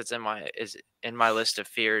the things that's in my list of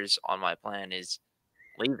fears on my plan is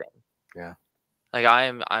leaving. Yeah. Like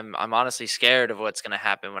I'm honestly scared of what's gonna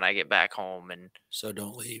happen when I get back home, and So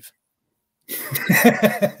don't leave.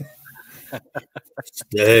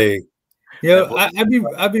 Stay. I'm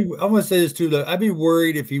gonna say this too though. I'd be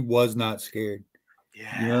worried if he was not scared.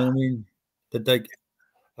 Yeah. You know what I mean? That like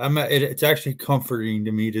it's actually comforting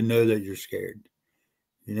to me to know that you're scared.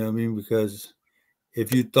 You know what I mean? Because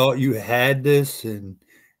if you thought you had this and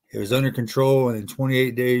it was under control and in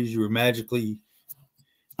 28 days you were magically,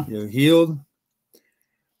 healed,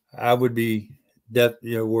 I would be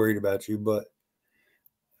worried about you. But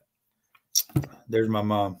there's my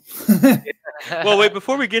mom. Well, wait,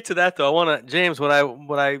 before we get to that though, I want to, James, what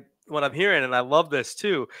I'm hearing, and I love this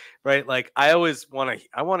too, right? Like I always want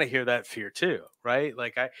to hear that fear too, right?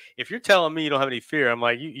 Like if you're telling me you don't have any fear, I'm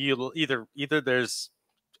like, you either there's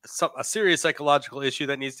a serious psychological issue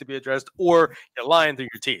that needs to be addressed, or you're lying through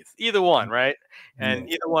your teeth. Either one, right? And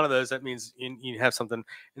either one of those, that means you have something.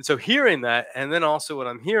 And so hearing that, and then also what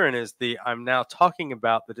I'm hearing is I'm now talking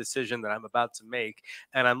about the decision that I'm about to make,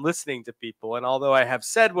 and I'm listening to people. And although I have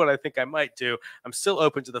said what I think I might do, I'm still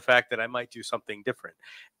open to the fact that I might do something different.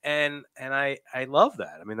 And I love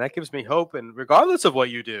that. I mean, that gives me hope. And regardless of what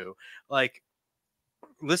you do, like,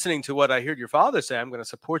 listening to what I heard your father say, I'm going to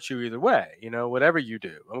support you either way, whatever you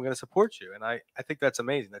do, I'm going to support you. And I think that's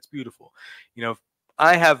amazing. That's beautiful.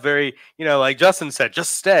 I have very, like Justin said,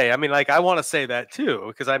 just stay. I mean, like, I want to say that too,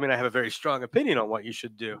 because I mean, I have a very strong opinion on what you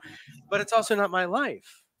should do, but it's also not my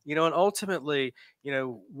life, and ultimately,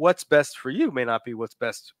 what's best for you may not be what's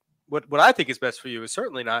best. What I think is best for you is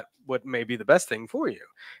certainly not what may be the best thing for you.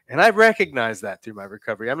 And I recognize that through my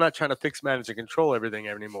recovery. I'm not trying to fix, manage, and control everything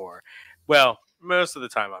anymore. Well, most of the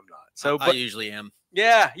time I'm not. So, I usually am.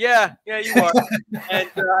 Yeah, you are. And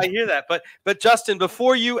I hear that. But Justin,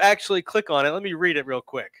 before you actually click on it, let me read it real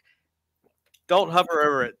quick. Don't hover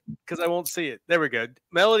over it because I won't see it. There we go.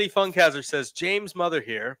 Melody Funkhauser says, James' mother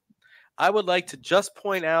here. I would like to just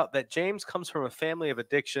point out that James comes from a family of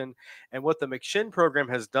addiction, and what the McShin program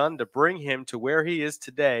has done to bring him to where he is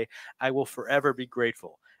today, I will forever be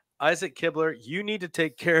grateful. Isaac Kibler, you need to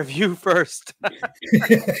take care of you first. So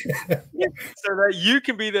that you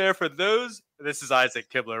can be there for those. This is Isaac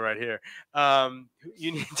Kibler right here.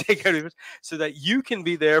 You need to take care of you so that you can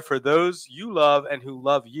be there for those you love and who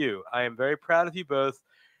love you. I am very proud of you both.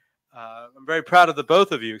 I'm very proud of the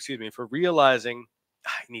both of you, for realizing I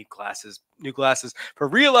need new glasses, for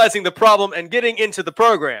realizing the problem and getting into the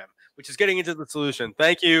program, which is getting into the solution.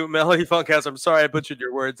 Thank you, Melody Funkhouse. I'm sorry I butchered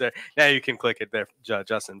your words there. Now you can click it there,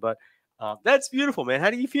 Justin. But that's beautiful, man. How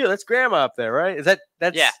do you feel? That's grandma up there, right?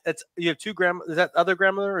 That's you have two grandma. Is that other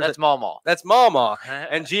grandmother? That's Mama. That's Mama.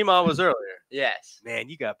 And G-Ma was earlier. Yes. Man,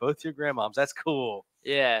 you got both your grandmoms. That's cool.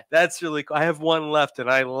 Yeah. That's really cool. I have one left, and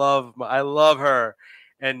I love her.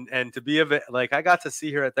 And to be like, I got to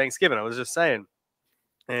see her at Thanksgiving. I was just saying.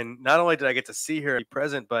 And not only did I get to see her be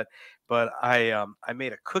present, but I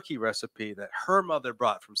made a cookie recipe that her mother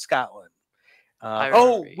brought from Scotland.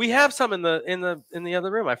 We have some in the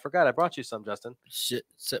other room. I forgot I brought you some, Justin. Shit,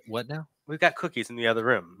 what now? We've got cookies in the other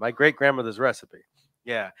room. My great grandmother's recipe.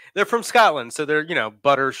 Yeah, they're from Scotland, so they're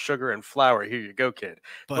butter, sugar, and flour. Here you go, kid.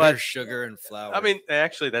 Butter, sugar, and flour. I mean,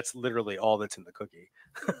 actually, that's literally all that's in the cookie.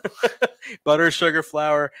 Butter, sugar,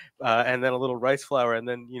 flour, and then a little rice flour, and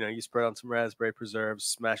then you spread on some raspberry preserves,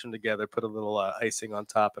 smash them together, put a little icing on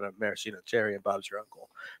top, and a maraschino cherry, and Bob's your uncle.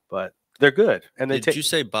 But they're good. And did you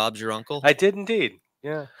say Bob's your uncle? I did indeed.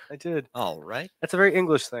 Yeah, I did. All right. That's a very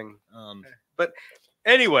English thing. But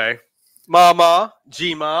anyway, Mama,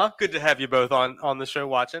 G-Ma, good to have you both on the show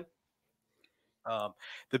watching.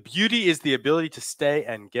 The beauty is the ability to stay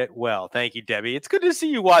and get well. Thank you, Debbie. It's good to see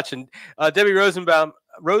you watching. Debbie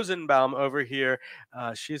Rosenbaum over here.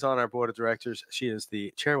 She's on our board of directors. She is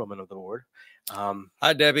the chairwoman of the board.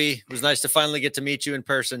 Hi, Debbie. It was nice to finally get to meet you in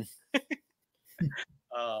person.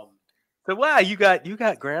 So wow, you got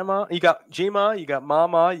grandma, you got G-Ma, you got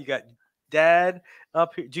Mama, you got Dad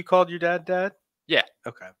up here. Did you call your dad Dad? Yeah.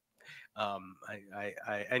 Okay.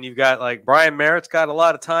 And you've got like Brian Merritt's got a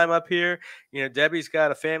lot of time up here. Debbie's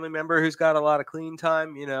got a family member who's got a lot of clean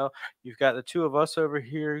time. You've got the two of us over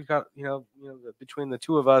here. You've got, between the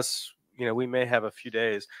two of us, we may have a few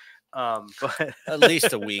days, but at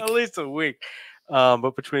least a week. At least a week.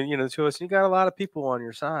 But between the two of us, you got a lot of people on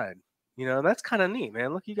your side. That's kind of neat,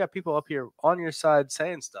 man. Look, you got people up here on your side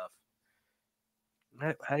saying stuff.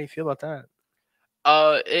 How do you feel about that?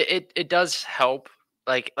 It does help.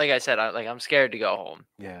 Like I said, I'm scared to go home.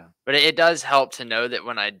 Yeah. But it does help to know that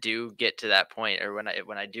when I do get to that point, or when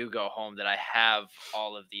I do go home, that I have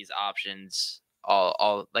all of these options.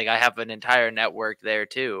 All like I have an entire network there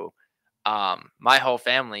too. My whole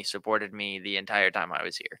family supported me the entire time I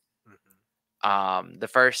was here. Mm-hmm. The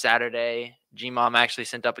first Saturday, G-Mom actually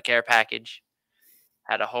sent up a care package.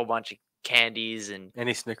 Had a whole bunch of candies and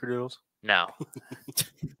any snickerdoodles? No.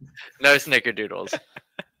 No snickerdoodles.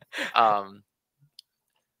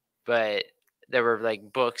 But there were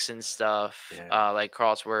like books and stuff, like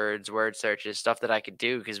crosswords, word searches, stuff that I could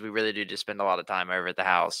do because we really do just spend a lot of time over at the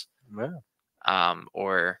house. Yeah.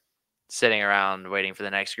 Or sitting around waiting for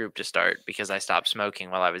the next group to start because I stopped smoking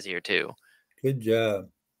while I was here too. Good job.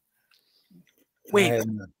 Wait,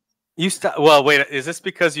 you stopped? Well, wait, is this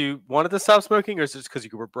because you wanted to stop smoking, or is this because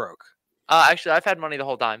you were broke? Actually, I've had money the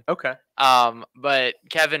whole time. Okay. But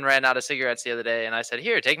Kevin ran out of cigarettes the other day, and I said,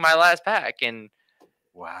 "Here, take my last pack." And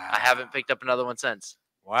wow, I haven't picked up another one since.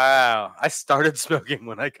 Wow, I started smoking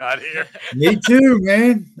when I got here. Me too,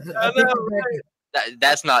 man. I know, right?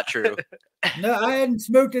 That's not true. No, I hadn't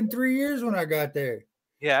smoked in 3 years when I got there.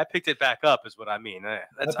 Yeah, I picked it back up, is what I mean. I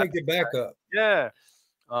picked it back up. Yeah.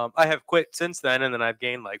 I have quit since then, and then I've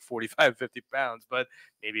gained like 45, 50 pounds, but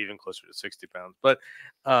maybe even closer to 60 pounds. But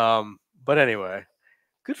anyway,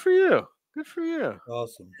 good for you. Good for you.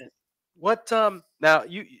 Awesome. What now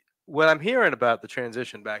what I'm hearing about the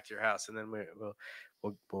transition back to your house, and then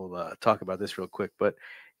we'll talk about this real quick. But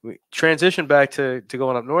we transition back to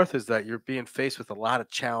going up north is that you're being faced with a lot of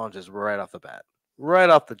challenges right off the bat, right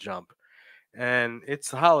off the jump, and it's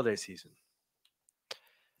the holiday season.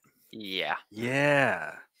 Yeah.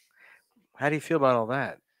 Yeah. How do you feel about all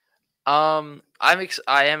that? I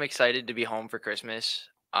am excited to be home for Christmas.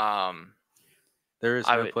 There is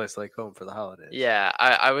no place like home for the holidays. Yeah,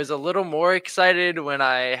 I was a little more excited when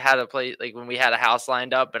I had a place, like when we had a house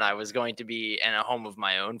lined up and I was going to be in a home of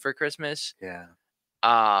my own for Christmas. Yeah.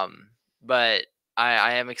 But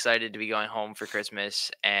I am excited to be going home for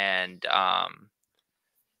Christmas and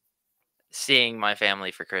seeing my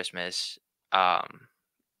family for Christmas.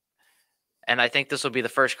 And I think this will be the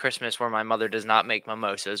first Christmas where my mother does not make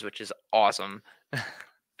mimosas, which is awesome.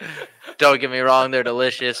 Don't get me wrong, they're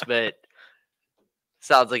delicious, but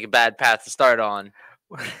sounds like a bad path to start on.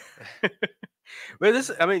 Well,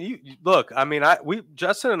 I mean, you look. I mean,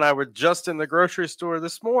 Justin and I were just in the grocery store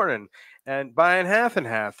this morning and buying half and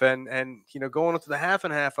half, and going up to the half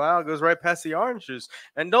and half aisle goes right past the orange juice.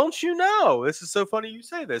 And don't you know? This is so funny you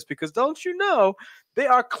say this, because don't you know they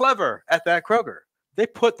are clever at that Kroger? They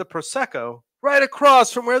put the prosecco right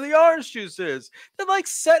across from where the orange juice is. They're like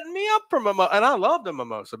setting me up for mimosa, and I loved a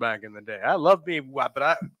mimosa back in the day. I loved me,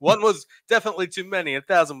 but one was definitely too many.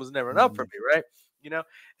 1,000 was never enough for me, right?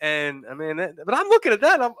 And I mean, but I'm looking at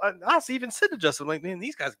that. I even said to Justin, like, man,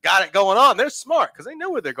 these guys got it going on. They're smart because they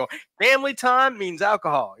know where they're going. Family time means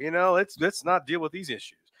alcohol. Let's not deal with these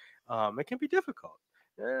issues. It can be difficult.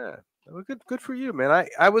 Yeah, well, good for you, man.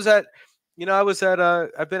 I've been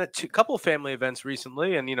at a couple of family events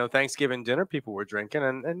recently, and Thanksgiving dinner, people were drinking,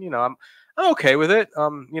 and I'm okay with it.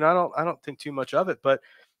 I don't think too much of it, but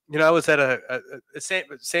I was at a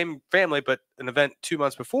same family, but an event 2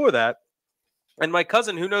 months before that. And my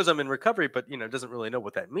cousin, who knows I'm in recovery, but doesn't really know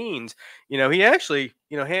what that means. He actually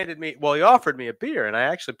handed me. Well, he offered me a beer, and I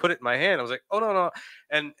actually put it in my hand. I was like, "Oh, no!"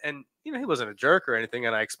 And he wasn't a jerk or anything,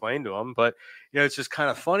 and I explained to him. But it's just kind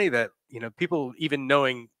of funny that people, even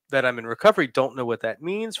knowing that I'm in recovery, don't know what that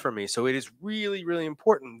means for me. So it is really, really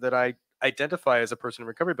important that I identify as a person in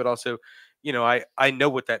recovery, but also, I know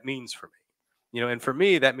what that means for me. And for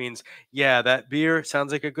me, that means, yeah, that beer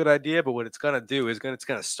sounds like a good idea, but what it's going to do is it's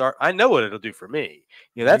going to start. I know what it'll do for me.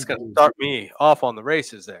 That's going to start me off on the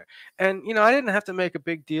races there. And, I didn't have to make a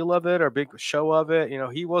big deal of it or a big show of it.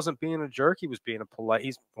 He wasn't being a jerk. He was being a polite.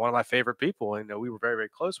 He's one of my favorite people. And, we were very, very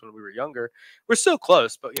close when we were younger. We're still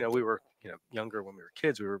close, but, we were, younger when we were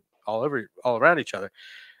kids. We were all around each other.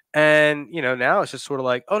 And, now it's just sort of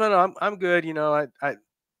like, oh, no, I'm good.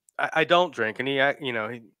 I don't drink. And he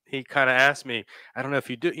kind of asked me, I don't know if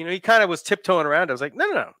you do, he kind of was tiptoeing around. I was like,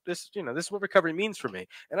 no, this is what recovery means for me.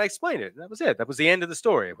 And I explained it. And that was it. That was the end of the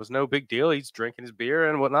story. It was no big deal. He's drinking his beer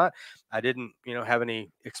and whatnot. I didn't, have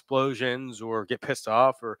any explosions or get pissed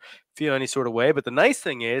off or feel any sort of way. But the nice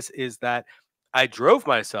thing is that I drove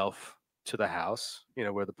myself to the house,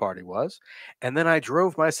 where the party was. And then I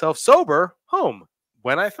drove myself sober home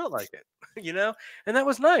when I felt like it, and that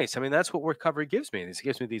was nice. I mean, that's what recovery gives me. It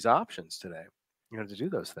gives me these options today, to do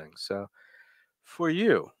those things. So for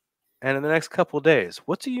you, and in the next couple of days,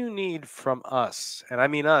 what do you need from us? And I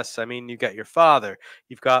mean us. I mean, you got your father,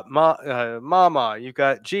 you've got Mama, you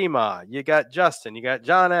got Gma, you got Justin, you got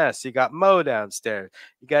John S, you got Mo downstairs,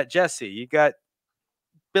 you got Jesse, you got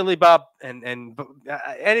Billy Bob, and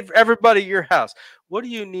everybody at your house. What do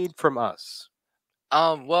you need from us?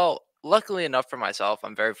 Well, luckily enough for myself,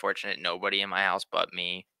 I'm very fortunate. Nobody in my house but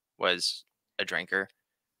me was a drinker.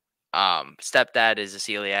 Stepdad is a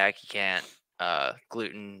celiac. He can't.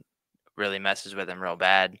 Gluten really messes with him real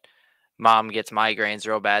bad. Mom gets migraines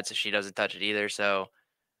real bad, so she doesn't touch it either. So,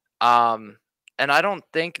 and I don't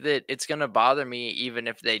think that it's gonna bother me even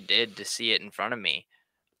if they did to see it in front of me.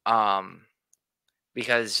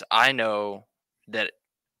 Because I know that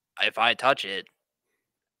if I touch it,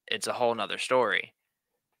 it's a whole nother story.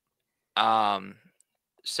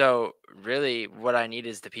 So really what I need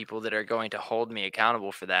is the people that are going to hold me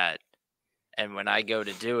accountable for that. And when I go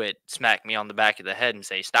to do it, smack me on the back of the head and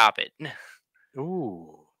say, stop it.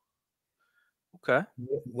 Ooh. Okay.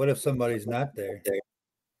 What if somebody's not there?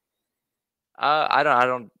 I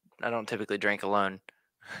don't typically drink alone.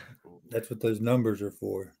 That's what those numbers are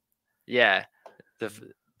for. Yeah.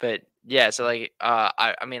 But yeah, so like,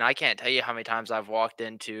 I mean, I can't tell you how many times I've walked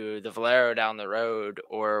into the Valero down the road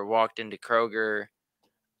or walked into Kroger.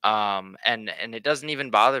 And it doesn't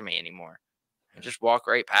even bother me anymore. I just walk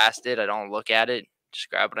right past it. I don't look at it. Just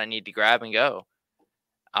grab what I need to grab and go.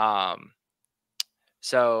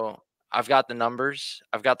 So I've got the numbers.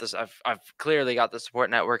 I've got this. I've clearly got the support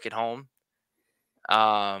network at home.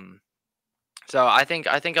 So I think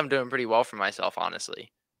I'm doing pretty well for myself,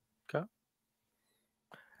 honestly. Okay.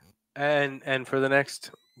 And for the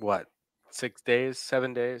next what? 6 days,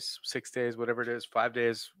 7 days, 6 days, whatever it is, 5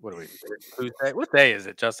 days. What are we? Tuesday. What day is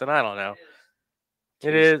it, Justin? I don't know.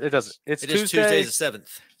 It is. It doesn't. It's Tuesday. Tuesday the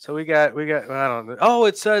 7th. So we got. I don't know. Oh,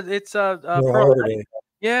 it's Pearl Day.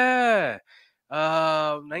 Yeah.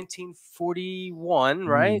 1941,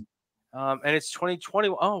 right? And it's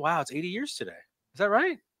 2020. Oh wow, it's 80 years today. Is that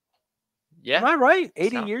right? Yeah. Am I right?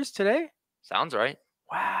 80 years today? Sounds right.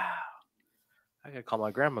 Wow. I gotta call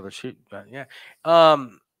my grandmother. Yeah.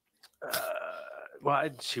 Um, uh, well,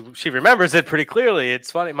 she remembers it pretty clearly.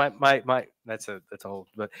 It's funny. My that's a whole.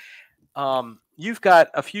 But you've got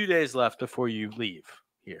a few days left before you leave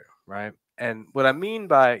here, right? And what I mean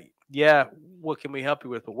by yeah, what can we help you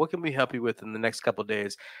with? But what can we help you with in the next couple of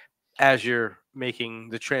days as you're making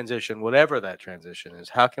the transition, whatever that transition is?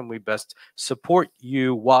 How can we best support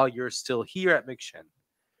you while you're still here at McShin?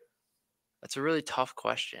 That's a really tough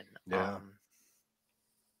question. Yeah.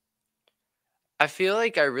 I feel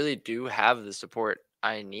like I really do have the support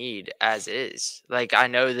I need as is. Like, I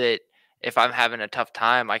know that if I'm having a tough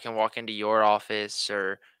time, I can walk into your office,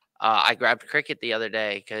 or I grabbed cricket the other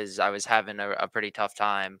day because I was having a pretty tough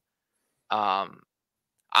time. Um,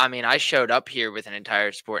 I mean, I showed up here with an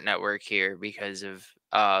entire support network here because of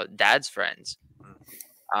Dad's friends.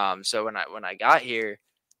 So when I got here,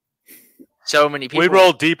 so many people. We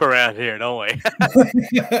roll deep around here, don't we?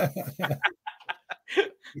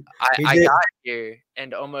 I got here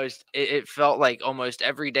and it felt like almost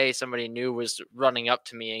every day somebody new was running up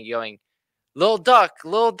to me and going, Lil Duck,"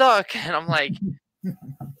 and I'm like,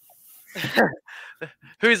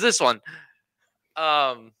 "Who's this one?"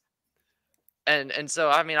 And so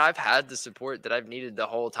I mean, I've had the support that I've needed the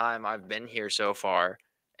whole time I've been here so far,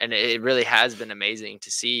 and it really has been amazing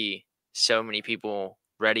to see so many people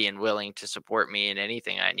ready and willing to support me in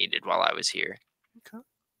anything I needed while I was here. Okay.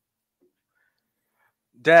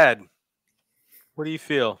 Dad, what do you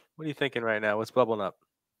feel? What are you thinking right now? What's bubbling up?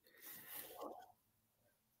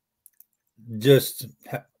 Just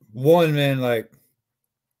one, man, like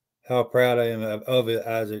how proud I am of it,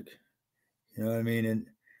 Isaac. You know what I mean?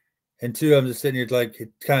 And two, I'm just sitting here like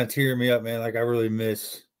it kind of tearing me up, man. Like I really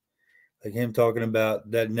miss like him talking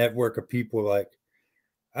about that network of people. Like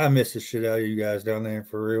I miss the shit out of you guys down there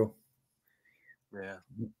for real. Yeah.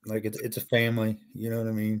 Like it's a family, you know what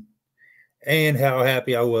I mean? And how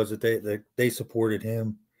happy I was that they supported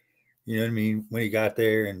him. You know what I mean? When he got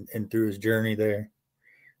there and through his journey there.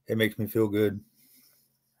 It makes me feel good.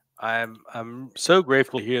 I'm so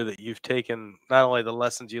grateful to hear that you've taken not only the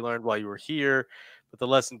lessons you learned while you were here, but the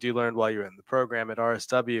lessons you learned while you were in the program at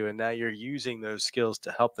RSW, and now you're using those skills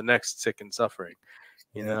to help the next sick and suffering.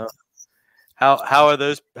 You know, how are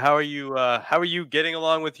those? How are you getting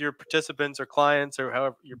along with your participants or clients or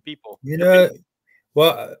however your people? You know,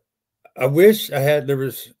 well, I wish there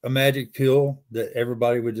was a magic pill that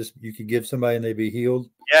everybody would you could give somebody and they'd be healed.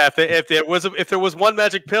 Yeah, if there was one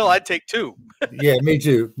magic pill, I'd take two. Yeah, me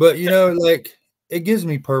too. But you know, like it gives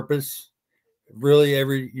me purpose. Really,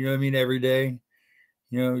 you know what I mean, every day.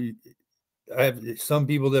 You know, I have some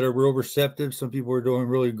people that are real receptive. Some people are doing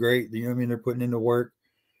really great. You know what I mean? They're putting in the work.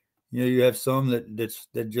 You know, you have some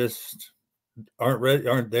that just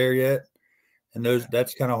aren't there yet. And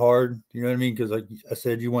that's kind of hard. You know what I mean? Because like I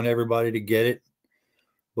said, you want everybody to get it.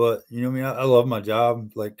 But you know what I mean? I love my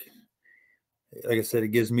job. Like I said, it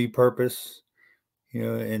gives me purpose. You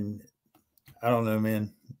know, and I don't know,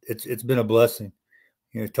 man. It's been a blessing.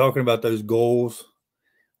 You know, talking about those goals,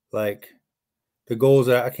 like the goals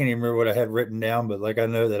that I can't even remember what I had written down, but like I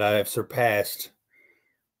know that I have surpassed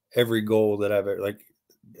every goal that I've ever like.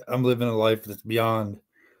 I'm living a life that's beyond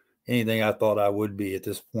anything I thought I would be at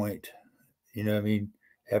this point. You know what I mean?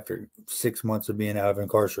 After 6 months of being out of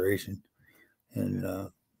incarceration, and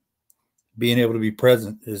being able to be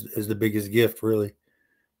present is the biggest gift, really.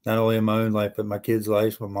 Not only in my own life, but my kids'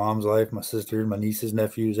 life, my mom's life, my sisters, my nieces,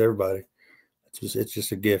 nephews, everybody. It's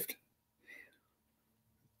just a gift.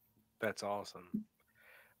 That's awesome.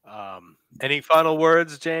 Any final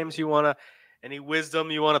words, James? Any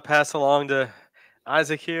wisdom you want to pass along to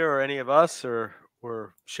Isaac here, or any of us, or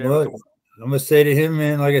share with the world? I'm gonna say to him,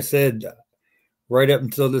 man. Like I said, right up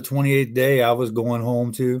until the 28th day, I was going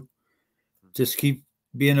home too. Just keep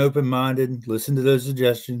being open minded. Listen to those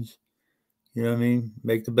suggestions. You know what I mean?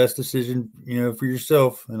 Make the best decision, you know, for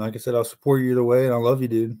yourself. And like I said, I'll support you either way. And I love you,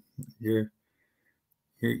 dude.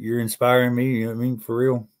 You're inspiring me. You know what I mean? For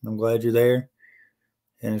real. I'm glad you're there.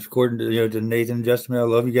 And it's according to to Nathan and Justin, I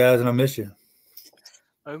love you guys and I miss you.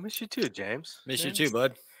 I miss you too, James. Miss you too,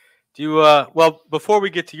 bud. Do you well, before we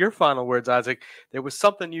get to your final words, Isaac, there was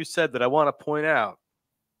something you said that I want to point out.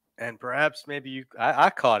 And perhaps maybe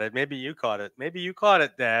I caught it. Maybe you caught it. Maybe you caught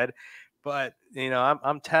it, Dad. But you know,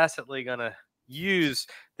 I'm tacitly gonna use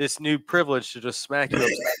this new privilege to just smack you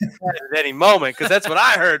upside the head at any moment, because that's what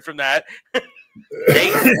I heard from that.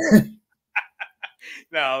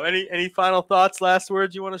 No, any final thoughts, last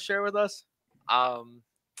words you want to share with us? No,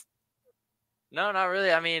 not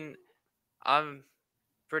really. I mean, I'm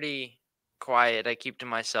pretty quiet. I keep to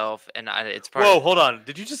myself, and it's part. Whoa, hold on.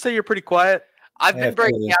 Did you just say you're pretty quiet? I've been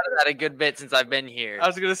breaking Absolutely. out of that a good bit since I've been here. I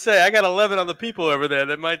was going to say, I got 11 on the people over there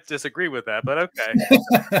that might disagree with that, but okay.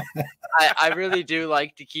 I really do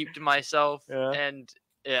like to keep to myself, Yeah. and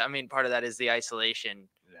I mean, part of that is the isolation.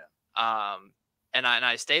 Yeah. And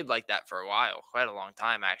I stayed like that for a while, quite a long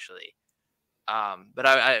time actually. But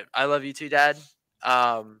I love you too, Dad.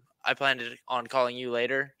 I planned on calling you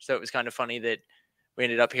later, so it was kind of funny that we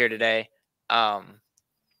ended up here today. And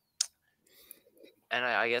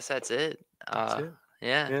I guess that's it. That's it.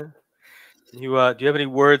 Yeah. Yeah. You do you have any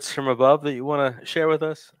words from above that you want to share with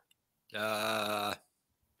us? That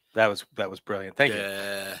was brilliant. Thank you.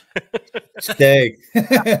 Stay.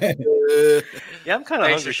 Yeah, I'm kind of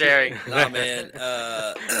Thanks hungry. for sharing. Oh man,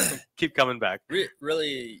 Keep coming back.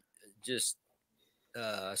 really, just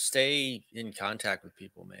stay in contact with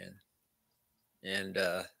people, man. And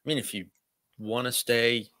I mean, if you want to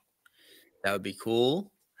stay, that would be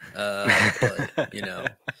cool. But you know,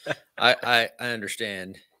 I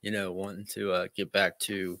understand. You know, wanting to get back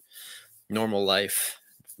to normal life,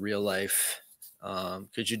 real life,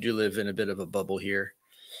 because you do live in a bit of a bubble here.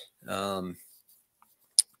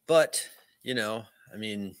 But you know, I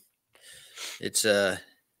mean, it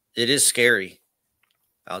is scary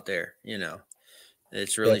out there. You know,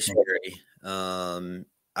 it's really Definitely. scary.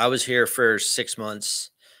 I was here for 6 months.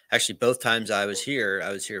 Actually, both times I was here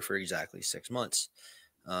for exactly 6 months.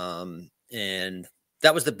 And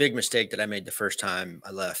that was the big mistake that I made the first time I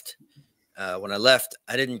left. When I left,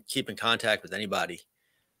 I didn't keep in contact with anybody.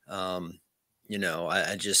 You know,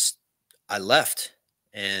 I left,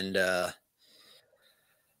 and I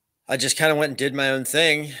just kind of went and did my own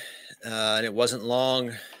thing. And it wasn't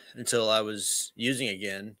long until I was using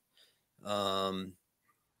again. And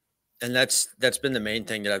that's been the main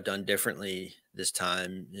thing that I've done differently this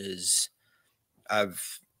time is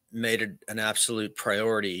I've made it an absolute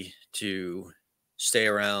priority to stay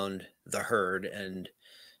around the herd and,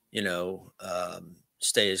 you know,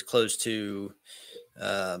 stay as close to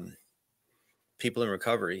people in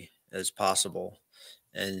recovery as possible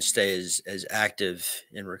and stay as active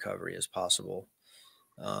in recovery as possible.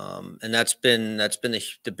 And that's been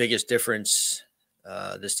the biggest difference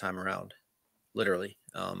this time around, literally.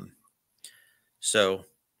 So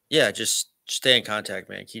yeah, just stay in contact,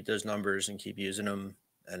 man. Keep those numbers and keep using them.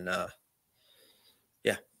 And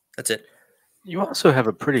yeah, that's it. You also have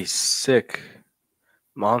a pretty sick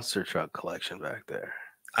monster truck collection back there.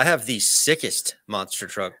 I have the sickest monster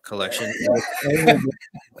truck collection.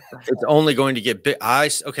 It's only going to get big.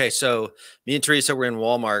 Okay, so me and Teresa were in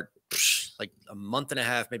Walmart like a month and a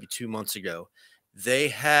half, maybe 2 months ago. They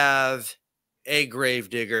have a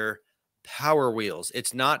Gravedigger Power Wheels.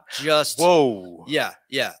 It's not just Whoa. Yeah.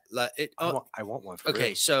 I want one. For Okay,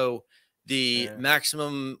 real. so the Yeah.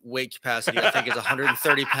 maximum weight capacity I think is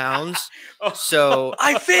 130 pounds. Oh, So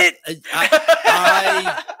I fit.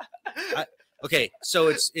 okay, so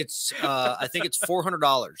it's I think it's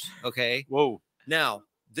 $400. Okay. Whoa. Now,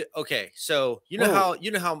 okay, so you know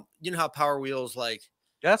how Power Wheels like.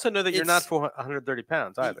 You also know that you're not It's- 130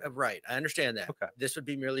 pounds either. Right, I understand that. Okay. This would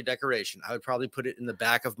be merely decoration. I would probably put it in the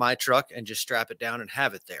back of my truck and just strap it down and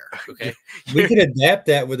have it there. Okay. We could adapt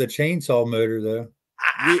that with a chainsaw motor, though.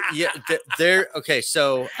 Okay,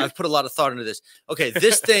 so I've put a lot of thought into this. Okay,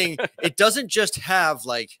 this thing, it doesn't just have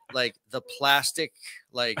like the plastic,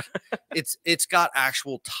 like it's got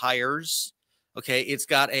actual tires. Okay, it's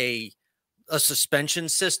got a suspension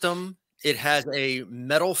system. It has a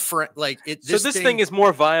metal frame. Like it. So this thing is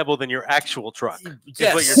more viable than your actual truck. Is what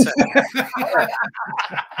Yes. you're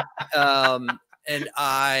saying. And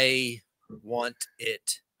I want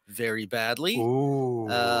it very badly. Ooh.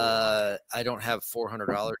 I don't have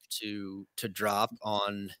 $400 to drop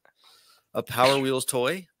on a Power Wheels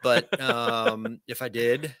toy, but if I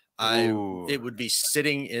did, Ooh. it would be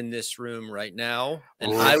sitting in this room right now,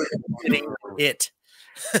 and Ooh. I would be sitting it.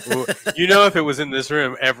 Ooh. You know, if it was in this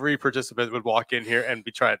room, every participant would walk in here and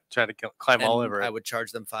be trying to climb all And over it. I would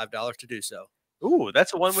charge them $5 to do so. Ooh,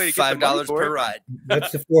 that's one way to get $5 for per it. ride.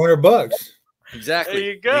 That's the $400. Exactly.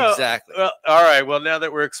 There you go. Exactly. Well, all right. Well, now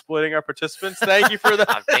that we're exploiting our participants, thank you for that.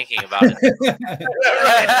 I'm thinking about it.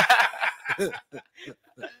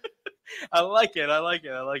 I like it. I like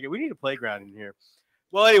it. I like it. We need a playground in here.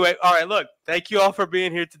 Well, anyway, all right. Look, thank you all for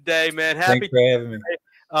being here today, man. Thanks for having me.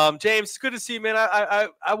 James, it's good to see you, man.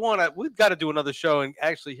 We've got to do another show and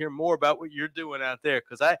actually hear more about what you're doing out there,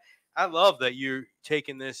 because I love that you're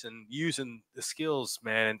taking this and using the skills,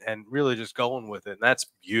 man, and really just going with it. And that's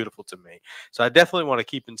beautiful to me. So I definitely want to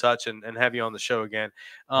keep in touch and have you on the show again.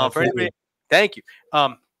 For anybody, thank you.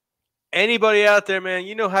 Anybody out there, man,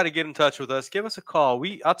 you know how to get in touch with us. Give us a call.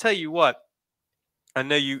 I'll tell you what. I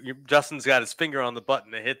know Justin's got his finger on the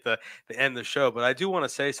button to hit the end of the show, but I do want to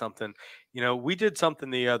say something. We did something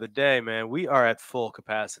the other day, man. We are at full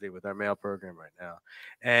capacity with our mail program right now,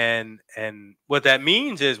 and what that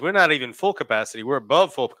means is we're not even full capacity. We're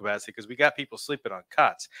above full capacity because we got people sleeping on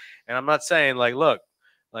cots. And I'm not saying like, look,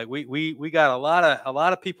 like we got a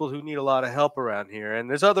lot of people who need a lot of help around here, and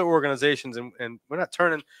there's other organizations, and we're not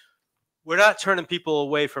turning people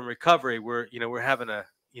away from recovery. We're having to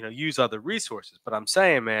use other resources. But I'm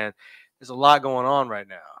saying, man, there's a lot going on right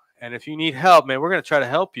now, and if you need help, man, we're going to try to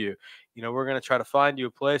help you. We're going to try to find you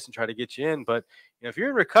a place and try to get you in. But if you're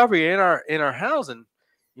in recovery in our housing,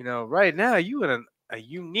 right now you in a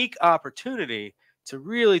unique opportunity to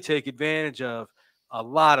really take advantage of a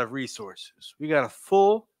lot of resources. We're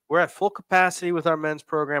at full capacity with our men's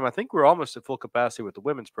program. I think we're almost at full capacity with the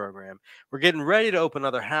women's program. We're getting ready to open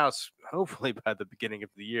another house, hopefully by the beginning of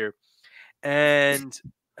the year. And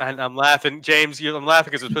I'm laughing, James. I'm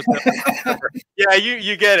laughing because it's supposed to be. Yeah,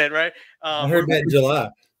 you get it, right? I heard that in July.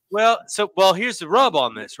 Well, here's the rub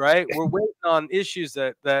on this, right? We're waiting on issues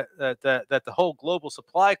that the whole global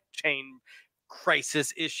supply chain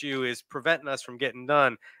crisis issue is preventing us from getting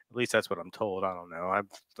done. At least that's what I'm told. I don't know.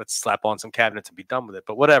 Let's slap on some cabinets and be done with it.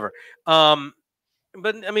 But whatever.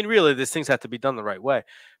 But I mean, really, these things have to be done the right way.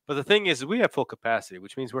 But the thing is we have full capacity,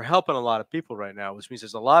 which means we're helping a lot of people right now, which means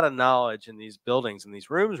there's a lot of knowledge in these buildings, in these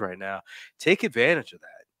rooms right now. Take advantage of that.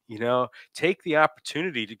 Take the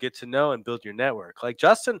opportunity to get to know and build your network. Like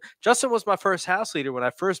Justin was my first house leader when I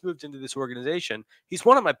first moved into this organization. He's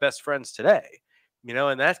one of my best friends today,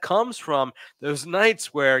 and that comes from those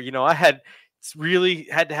nights where, I had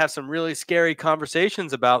to have some really scary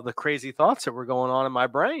conversations about the crazy thoughts that were going on in my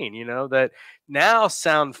brain, that now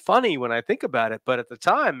sound funny when I think about it. But at the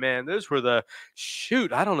time, man, those were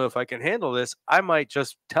shoot, I don't know if I can handle this. I might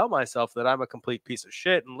just tell myself that I'm a complete piece of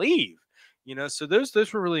shit and leave. So those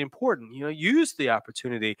were really important. Use the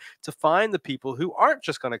opportunity to find the people who aren't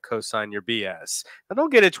just going to co-sign your BS. Now,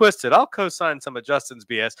 don't get it twisted. I'll co-sign some of Justin's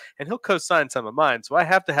BS, and he'll co-sign some of mine. So I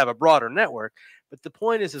have to have a broader network. But the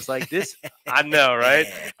point is like this. I know, right?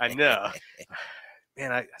 I know.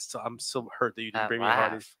 Man, I'm so hurt that you didn't bring me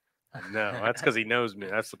Hardy. I know. That's because he knows me.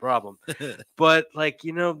 That's the problem. But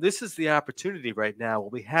this is the opportunity right now where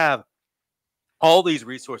we have all these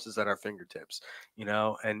resources at our fingertips,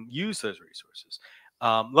 and use those resources.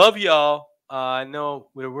 Love y'all. I know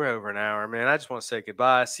we're over an hour, man. I just want to say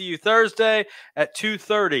goodbye. See you Thursday at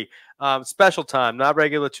 2:30. Special time, not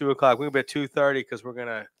regular 2 o'clock. We're going to be at 2:30 because we're going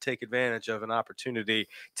to take advantage of an opportunity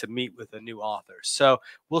to meet with a new author. So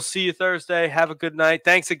we'll see you Thursday. Have a good night.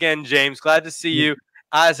 Thanks again, James. Glad to see you.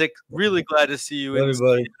 Isaac, really glad to see you.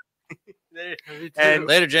 Everybody. And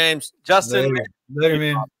later, James. Justin. Later,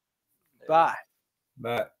 man. Bye.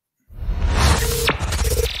 Bye.